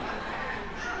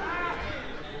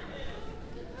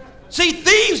 See,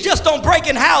 thieves just don't break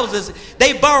in houses.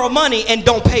 They borrow money and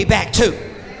don't pay back too.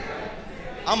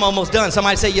 I'm almost done.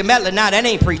 Somebody say, you're meddling. Nah, that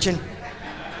ain't preaching.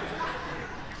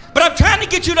 But I'm trying to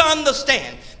get you to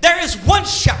understand. There is one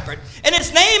shepherd, and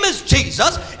his name is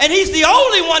Jesus, and he's the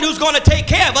only one who's going to take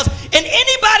care of us. And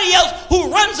anybody else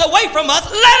who runs away from us,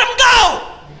 let them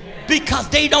go, because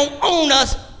they don't own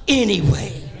us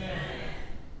anyway.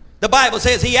 The Bible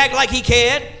says he acted like he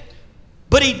cared,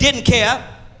 but he didn't care.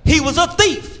 He was a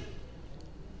thief.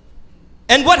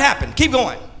 And what happened? Keep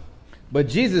going. But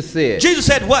Jesus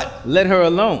said what? Let her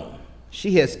alone.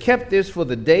 She has kept this for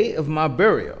the day of my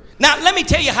burial. Now, let me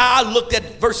tell you how I looked at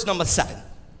verse number 7.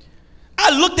 I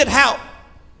looked at how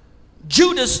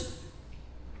Judas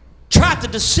tried to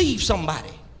deceive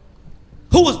somebody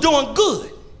who was doing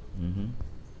good.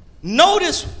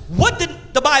 Notice what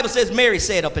the Bible says Mary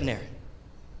said up in there.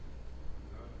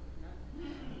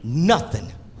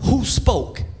 Nothing. Who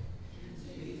spoke?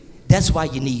 That's why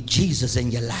you need Jesus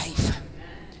in your life.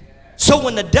 So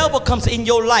when the devil comes in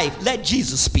your life, let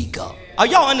Jesus speak up. Are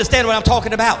y'all understand what I'm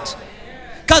talking about?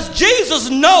 Because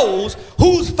Jesus knows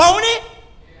who's phony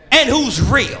and who's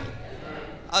real.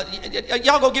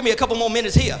 Y'all go give me a couple more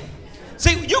minutes here.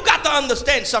 See, you got to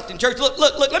understand something, church. Look,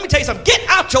 let me tell you something. Get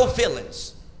out your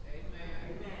feelings.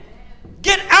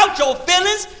 Get out your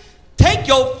feelings. Take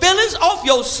your feelings off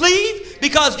your sleeve,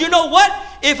 because you know what?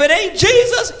 If it ain't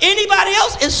Jesus, anybody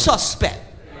else is suspect.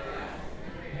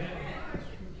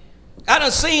 I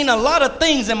done seen a lot of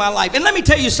things in my life. And let me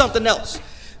tell you something else.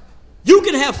 You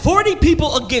can have 40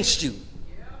 people against you.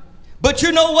 But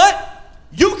you know what?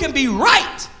 You can be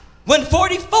right when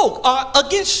 40 folk are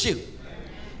against you.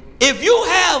 If you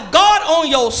have God on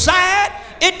your side,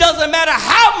 it doesn't matter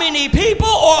how many people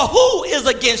or who is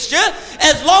against you,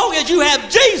 as long as you have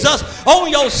Jesus on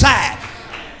your side.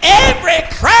 Every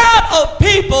crowd of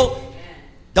people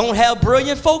don't have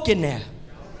brilliant folk in there.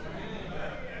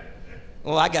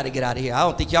 Well, I got to get out of here. I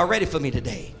don't think y'all ready for me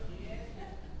today.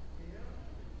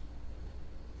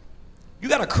 You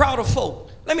got a crowd of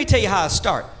folk. Let me tell you how I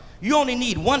start. You only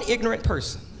need one ignorant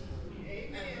person.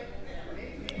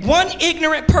 One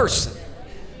ignorant person.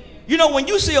 You know, when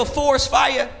you see a forest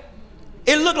fire,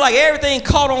 it looked like everything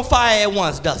caught on fire at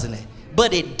once, doesn't it?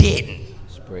 But it didn't.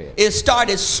 It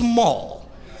started small.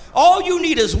 All you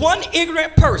need is one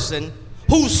ignorant person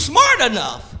who's smart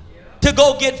enough to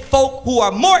go get folk who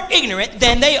are more ignorant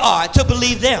than they are to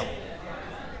believe them.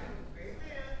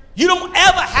 You don't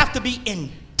ever have to be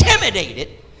intimidated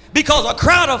because a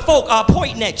crowd of folk are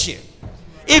pointing at you.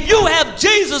 If you have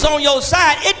Jesus on your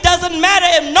side, it doesn't matter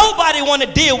if nobody want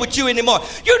to deal with you anymore.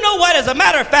 You know what? As a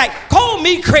matter of fact, call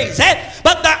me crazy,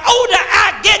 but the older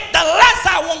I get, the less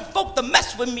I want folk to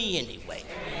mess with me anyway.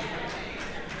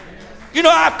 You know,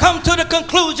 I've come to the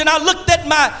conclusion, I looked at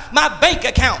my bank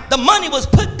account. The money was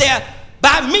put there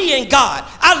by me and God.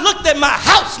 I looked at my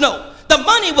house note. The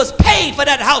money was paid for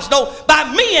that house note by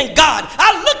me and God.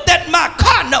 I looked at my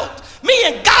car note. Me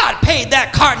and God paid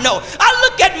that car note. I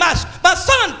look at my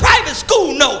son's private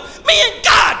school note. Me and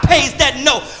God pays that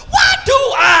note. Why do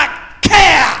I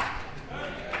care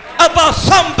about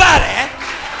somebody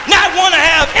not want to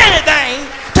have anything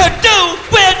to do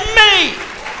with me?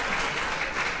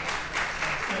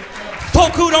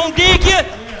 Folk who don't dig you,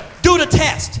 do the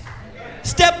test.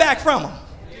 Step back from them.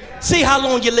 See how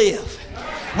long you live.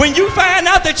 When you find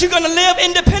out that you're going to live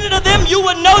independent of them, you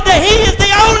will know that he is the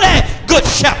only good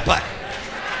shepherd.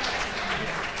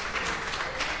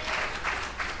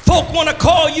 Folk want to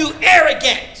call you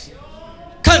arrogant,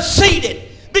 conceited,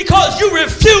 because you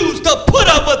refuse to put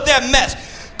up with their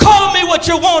mess. Call me what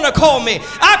you want to call me.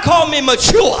 I call me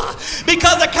mature,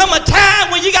 because there come a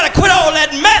time when you got to quit all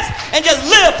that mess and just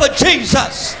live for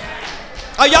Jesus.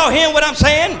 Are y'all hearing what I'm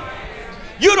saying?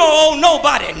 You don't owe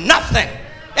nobody nothing.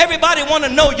 Everybody want to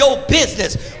know your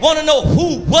business, want to know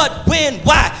who, what, when,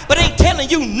 why, but ain't telling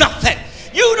you nothing.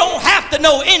 You don't have to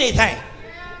know anything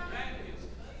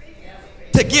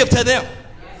to give to them.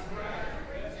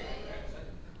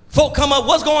 Folk come up,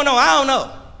 what's going on? I don't know.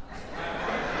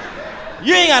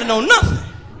 You ain't got to know nothing.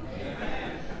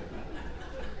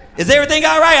 Is everything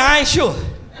all right? I ain't sure.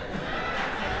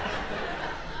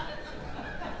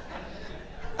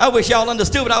 I wish y'all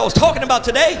understood what I was talking about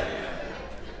today.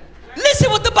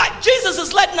 Listen what the Bible, Jesus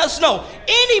is letting us know.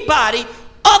 Anybody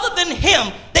other than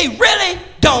him, they really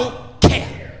don't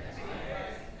care.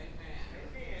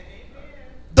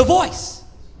 The voice.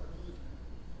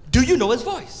 Do you know his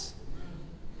voice?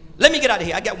 Let me get out of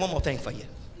here. I got one more thing for you,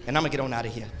 and I'm going to get on out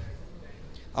of here.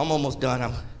 I'm almost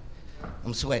done.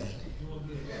 I'm sweating.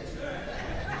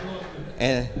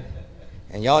 And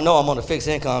y'all know I'm on a fixed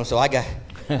income, so I got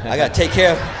to take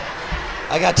care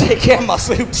of my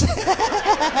suits.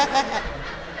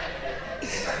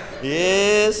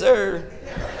 Yes, sir.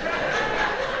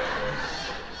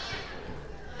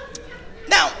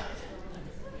 Now,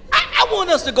 I want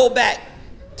us to go back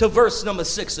to verse number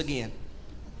 6 again.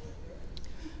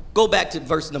 Go back to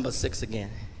verse number 6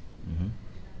 again.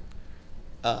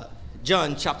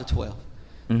 John chapter 12.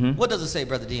 What does it say,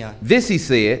 Brother Dion? This he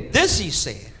said. This he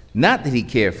said. Not that he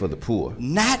cared for the poor.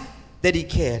 Not that he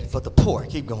cared for the poor.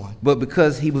 Keep going. But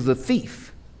because he was a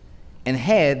thief and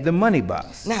had the money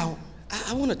box. Now,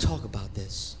 I want to talk about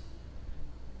this.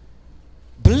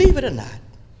 Believe it or not,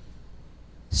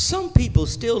 some people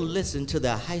still listen to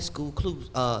their high school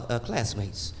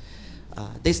classmates.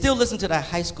 They still listen to their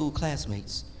high school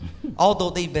classmates, although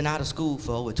they've been out of school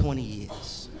for over 20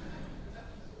 years.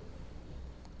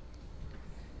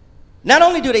 Not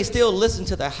only do they still listen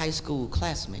to their high school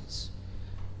classmates,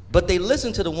 but they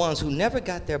listen to the ones who never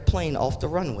got their plane off the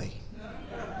runway.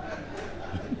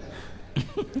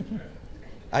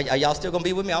 Are y'all still gonna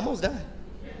be with me? I'm almost done.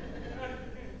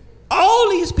 All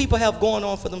these people have going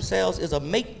on for themselves is a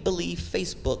make-believe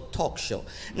Facebook talk show.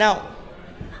 Now,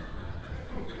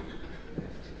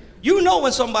 you know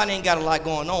when somebody ain't got a lot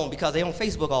going on because they on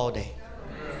Facebook all day.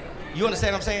 You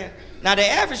understand what I'm saying? Now, the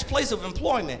average place of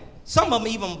employment, some of them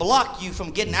even block you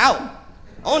from getting out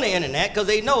on the internet because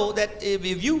they know that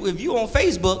if you on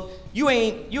Facebook, you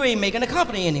ain't making the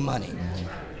company any money.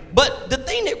 But the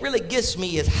thing that really gets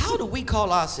me is, how do we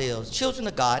call ourselves children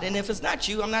of God? And if it's not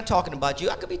you, I'm not talking about you.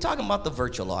 I could be talking about the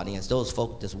virtual audience, those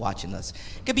folk that's watching us.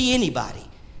 It could be anybody.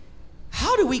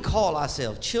 How do we call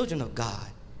ourselves children of God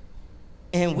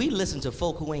and we listen to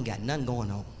folk who ain't got nothing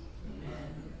going on?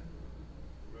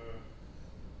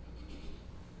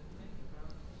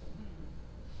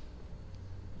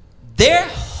 Their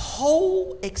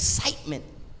whole excitement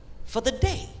for the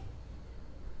day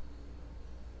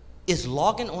is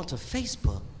logging onto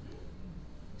Facebook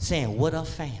saying, "What up,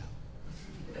 fam?"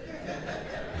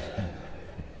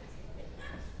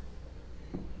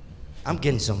 I'm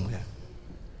getting somewhere.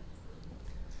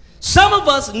 Some of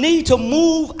us need to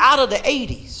move out of the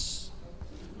 80s.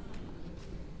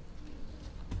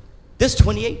 This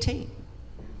 2018.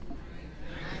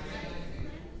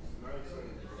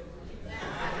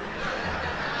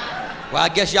 Well, I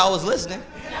guess y'all was listening.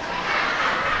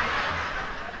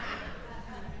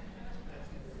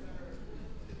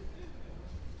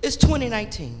 It's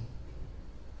 2019,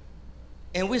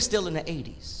 and we're still in the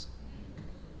 80s.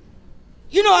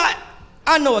 You know,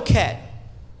 I know a cat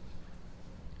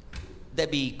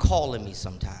that be calling me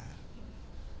sometime.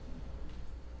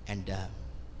 And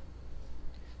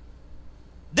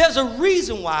there's a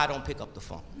reason why I don't pick up the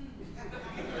phone.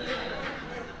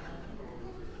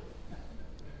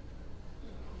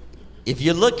 If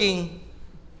you're looking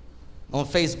on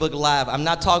Facebook Live, I'm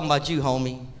not talking about you,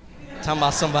 homie. I'm talking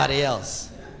about somebody else.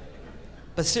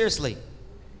 But seriously,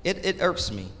 it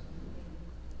irks me.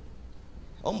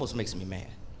 Almost makes me mad.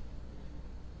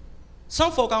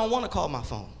 Some folk, I don't want to call my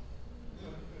phone.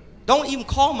 Don't even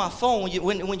call my phone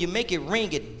when you make it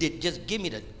ring. It just give me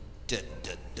the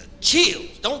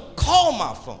chills. Don't call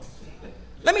my phone.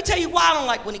 Let me tell you why I don't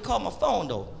like when he called my phone,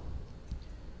 though.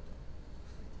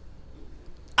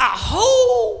 Our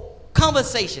whole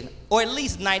conversation, or at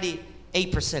least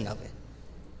 98% of it,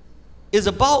 is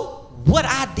about what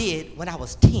I did when I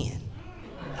was 10,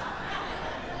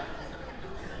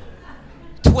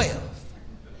 12.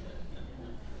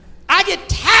 I get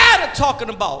tired of talking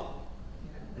about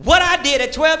what I did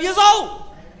at 12 years old.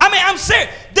 I mean, I'm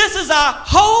serious. This is our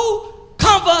whole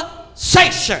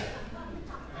conversation.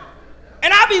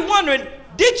 And I be wondering,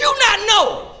 did you not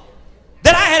know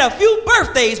that I had a few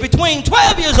birthdays between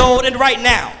 12 years old and right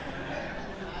now?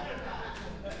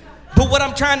 But what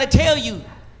I'm trying to tell you,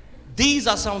 these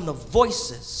are some of the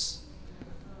voices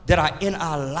that are in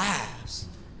our lives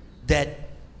that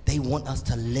they want us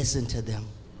to listen to them.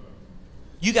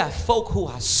 You got folk who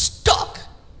are stuck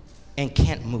and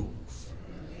can't move.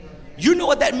 You know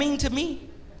what that means to me?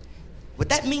 What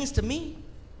that means to me,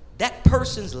 that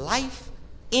person's life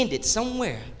ended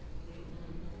somewhere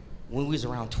when we was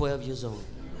around 12 years old.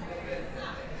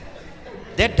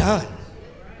 They're done.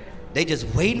 They just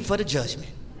waiting for the judgment.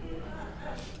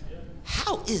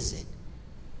 How is it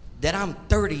that I'm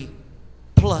 30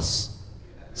 plus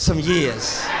some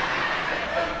years?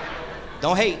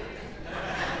 Don't hate.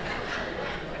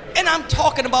 And I'm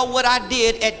talking about what I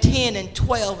did at 10 and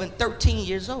 12 and 13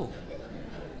 years old.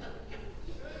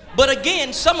 But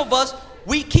again, some of us,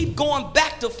 we keep going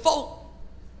back to folk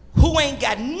who ain't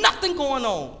got nothing going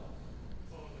on.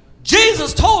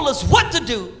 Jesus told us what to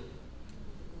do,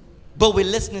 but we're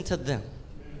listening to them.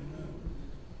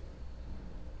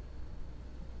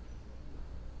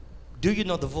 Do you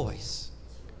know the voice?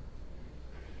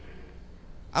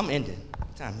 I'm ending.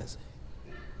 What time is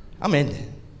it? I'm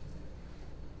ending.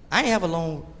 I ain't have a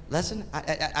long lesson.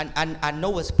 I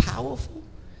know it's powerful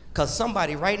because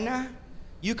somebody right now,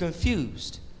 you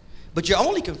confused. But you're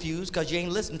only confused because you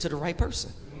ain't listening to the right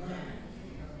person.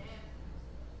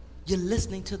 You're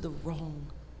listening to the wrong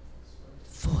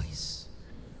voice.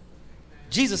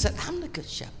 Jesus said, I'm the good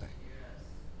shepherd.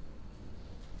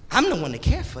 I'm the one that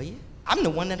care for you. I'm the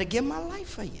one that'll give my life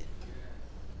for you.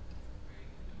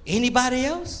 Anybody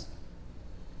else?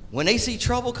 When they see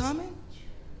trouble coming,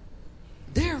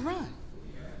 they'll run.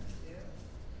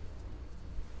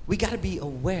 We got to be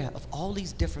aware of all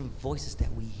these different voices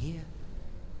that we hear,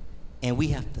 and we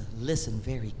have to listen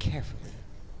very carefully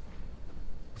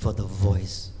for the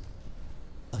voice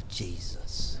of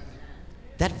Jesus.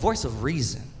 That voice of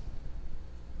reason,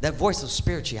 that voice of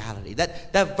spirituality,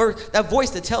 that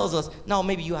voice that tells us, no,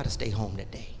 maybe you ought to stay home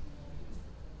today.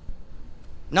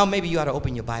 No, maybe you ought to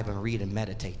open your Bible and read and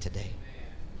meditate today.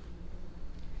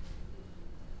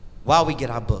 While we get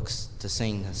our books to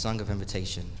sing the Song of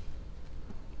Invitation,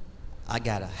 I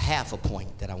got a half a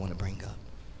point that I want to bring up.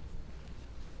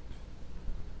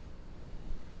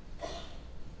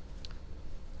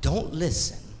 Don't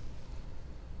listen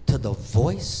to the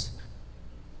voice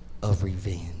of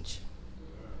revenge.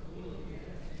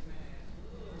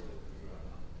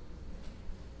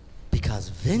 Because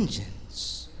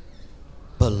vengeance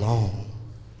belongs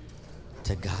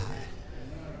to God.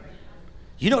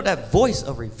 You know that voice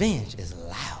of revenge is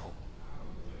loud.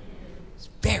 It's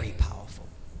very powerful.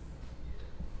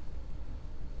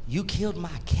 You killed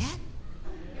my cat?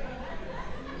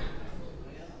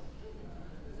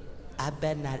 I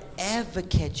better not ever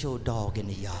catch your dog in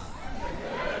the yard.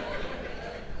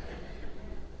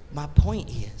 My point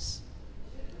is,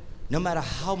 no matter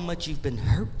how much you've been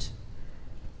hurt,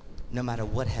 no matter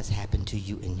what has happened to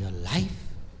you in your life,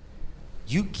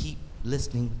 you keep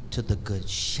listening to the good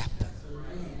shepherd.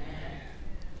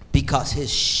 Because his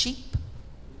sheep,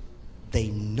 they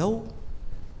know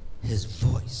his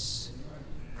voice.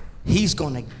 He's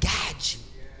going to guide you.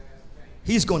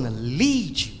 He's going to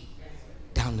lead you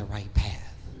down the right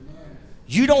path.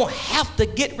 You don't have to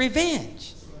get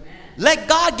revenge. Let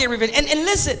God get revenge. And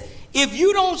listen, if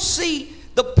you don't see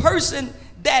the person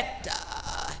that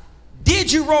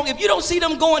did you wrong, if you don't see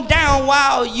them going down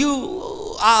while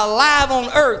you are alive on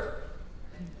earth,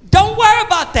 don't worry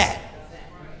about that.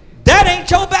 That ain't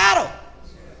your battle.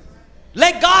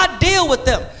 Let God deal with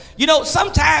them. You know,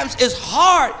 sometimes it's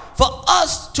hard for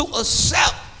us to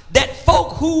accept that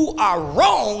folk who are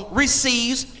wrong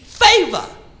receives favor.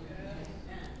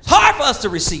 It's hard for us to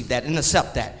receive that and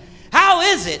accept that. How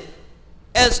is it,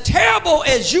 as terrible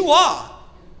as you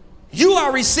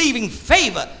are receiving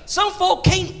favor? Some folk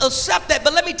can't accept that,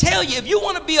 but let me tell you, if you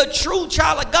want to be a true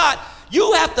child of God,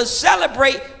 you have to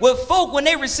celebrate with folk when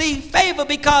they receive favor,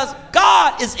 because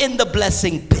God is in the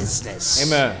blessing business.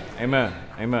 Amen. Amen.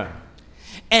 Amen.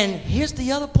 And here's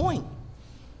the other point.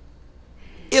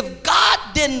 If God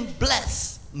didn't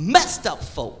bless messed up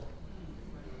folk,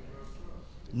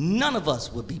 none of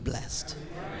us would be blessed,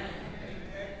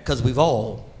 because we've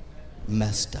all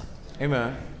messed up.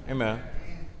 Amen. Amen.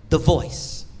 The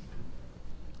voice.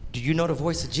 Do you know the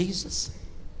voice of Jesus?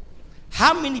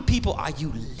 How many people are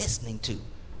you listening to?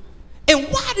 And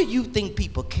why do you think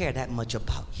people care that much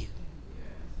about you?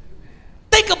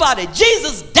 Think think about it.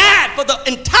 Jesus died for the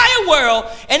entire world,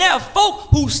 and there are folk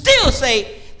who still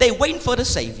say they waiting for the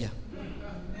Savior.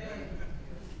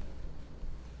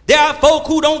 There are folk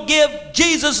who don't give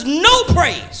Jesus no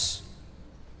praise.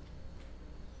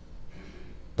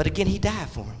 But again, he died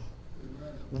for him.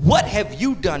 What have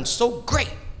you done so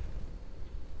great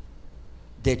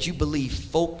that you believe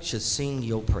folk should sing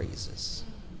your praises?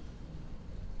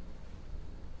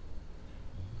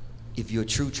 If you're a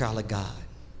true child of God,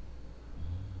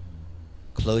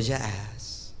 close your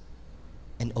eyes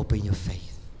and open your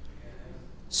faith.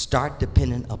 Start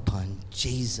depending upon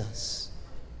Jesus.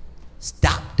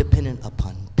 Stop depending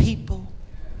upon people,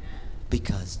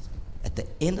 because at the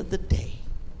end of the day,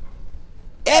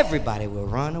 everybody will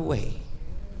run away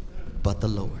but the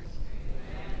Lord.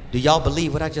 Do y'all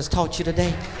believe what I just taught you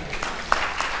today?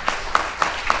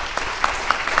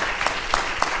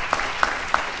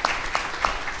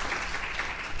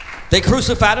 They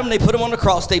crucified him, they put him on the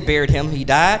cross, they buried him, he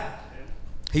died,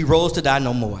 he rose to die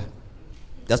no more.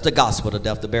 That's the gospel, the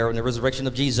death, the burial, and the resurrection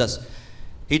of Jesus.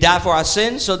 He died for our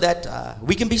sins so that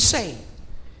we can be saved.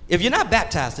 If you're not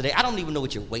baptized today, I don't even know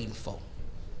what you're waiting for.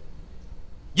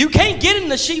 You can't get in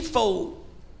the sheepfold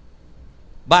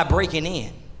by breaking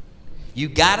in. You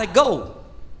gotta go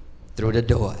through the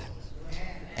door.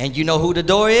 And you know who the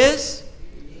door is?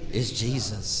 It's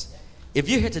Jesus. If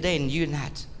you're here today and you're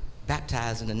not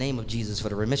baptized in the name of Jesus for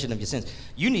the remission of your sins,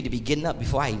 you need to be getting up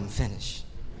before I even finish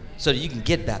so that you can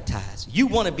get baptized. You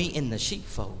want to be in the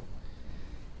sheepfold.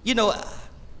 You know,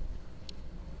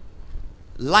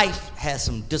 life has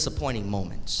some disappointing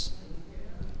moments,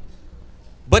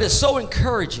 but it's so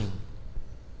encouraging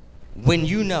when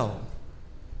you know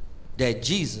that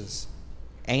Jesus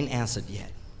ain't answered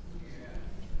yet.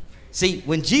 See,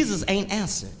 when Jesus ain't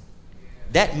answered,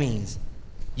 that means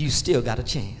you still got a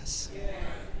chance.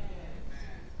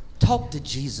 Talk to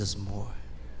Jesus more.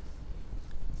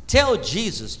 Tell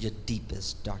Jesus your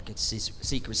deepest, darkest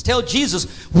secrets. Tell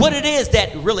Jesus what it is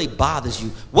that really bothers you,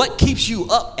 what keeps you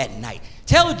up at night.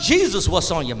 Tell Jesus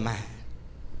what's on your mind.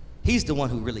 He's the one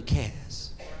who really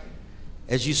cares.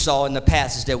 As you saw in the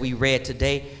passage that we read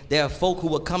today, there are folk who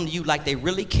will come to you like they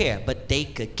really care, but they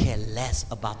could care less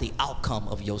about the outcome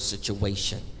of your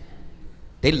situation.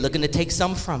 They're looking to take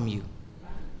something from you.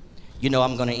 You know,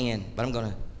 I'm going to end, but I'm going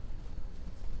to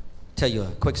tell you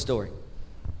a quick story.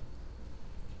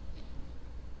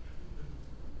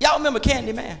 Y'all remember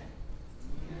Candyman?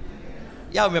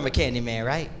 Y'all remember Candyman,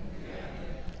 right?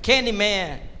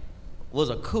 Candyman was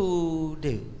a cool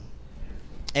dude.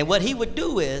 And what he would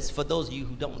do is, for those of you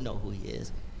who don't know who he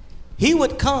is, he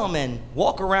would come and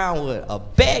walk around with a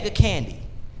bag of candy.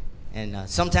 And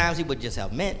sometimes he would just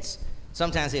have mints.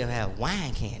 Sometimes he'll have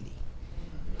wine candy.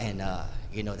 And,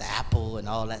 you know, the apple and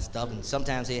all that stuff. And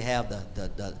sometimes he'll have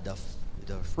the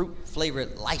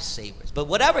fruit-flavored Lifesavers. But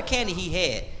whatever candy he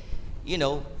had, you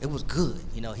know, it was good.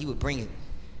 You know, he would bring it.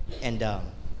 And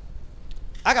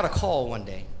I got a call one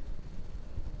day.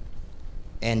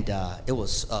 And it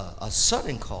was a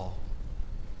sudden call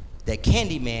that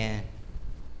Candyman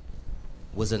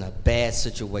was in a bad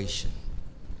situation.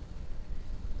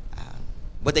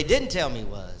 What they didn't tell me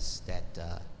was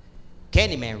that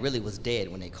Candyman really was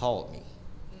dead when they called me.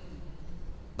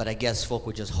 But I guess folk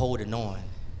were just holding on,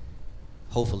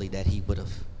 hopefully that he would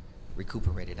have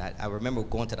recuperated. I remember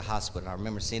going to the hospital. I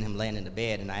remember seeing him laying in the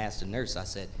bed, and I asked the nurse, I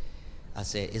said,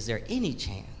 is there any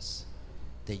chance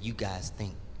that you guys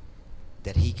think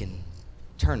that he can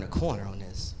turn the corner on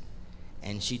this?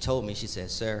 And she told me, she said,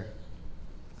 sir,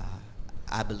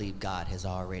 I believe God has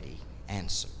already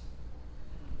answered.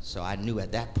 So I knew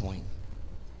at that point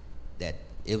that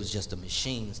it was just the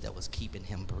machines that was keeping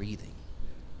him breathing.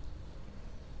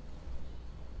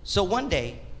 So one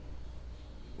day,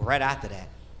 right after that,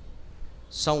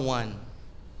 someone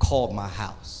called my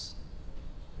house.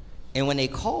 And when they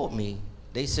called me,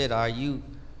 they said, are you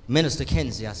Minister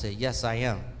Kensey? I said, yes, I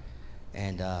am.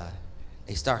 And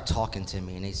they start talking to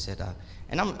me, and they said,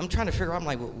 and I'm trying to figure out, I'm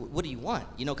like, what do you want?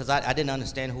 You know, because I didn't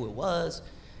understand who it was.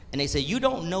 And they said, you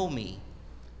don't know me.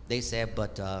 They said,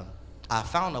 but I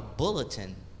found a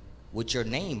bulletin with your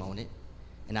name on it,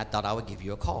 and I thought I would give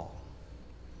you a call.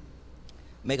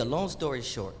 Make a long story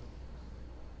short,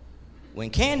 when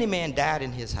Candyman died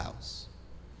in his house,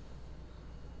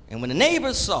 and when the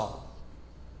neighbors saw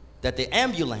that the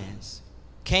ambulance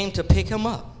came to pick him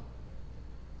up,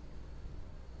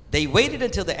 they waited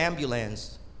until the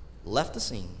ambulance left the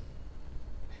scene.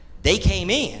 They came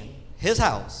in his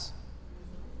house,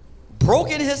 broke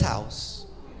in his house,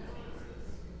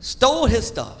 stole his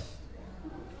stuff,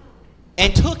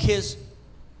 and took his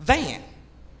van.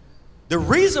 The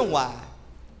reason why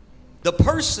the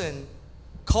person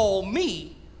called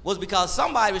me was because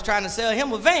somebody was trying to sell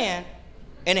him a van,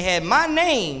 and it had my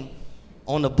name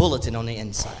on the bulletin on the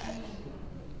inside.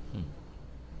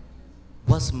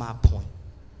 What's my point?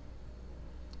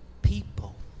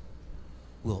 People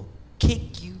will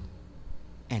kick you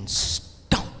and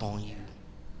stomp on you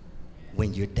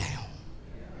when you're down.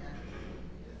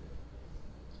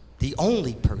 The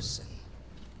only person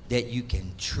that you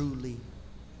can truly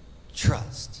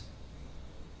trust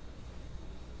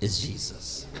is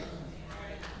Jesus.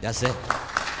 That's it.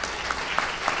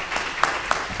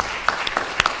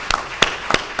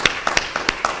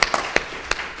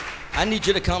 I need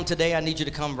you to come today. I need you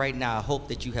to come right now. I hope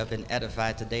that you have been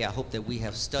edified today. I hope that we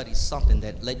have studied something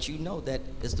that lets you know that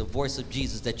is the voice of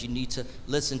Jesus that you need to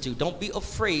listen to. Don't be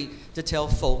afraid to tell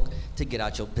folk to get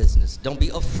out your business. Don't be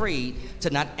afraid to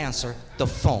not answer the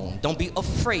phone. Don't be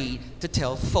afraid to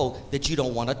tell folk that you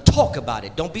don't want to talk about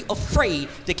it. Don't be afraid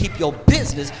to keep your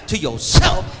business to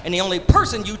yourself, and the only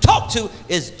person you talk to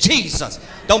is Jesus.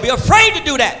 Don't be afraid to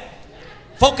do that.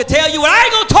 Folk can tell you, well, I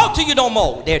ain't going to talk to you no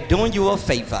more. They're doing you a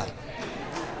favor.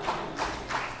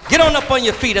 Get on up on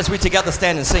your feet as we together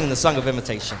stand and sing the song of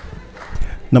invitation.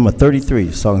 Number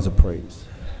 33, Songs of Praise.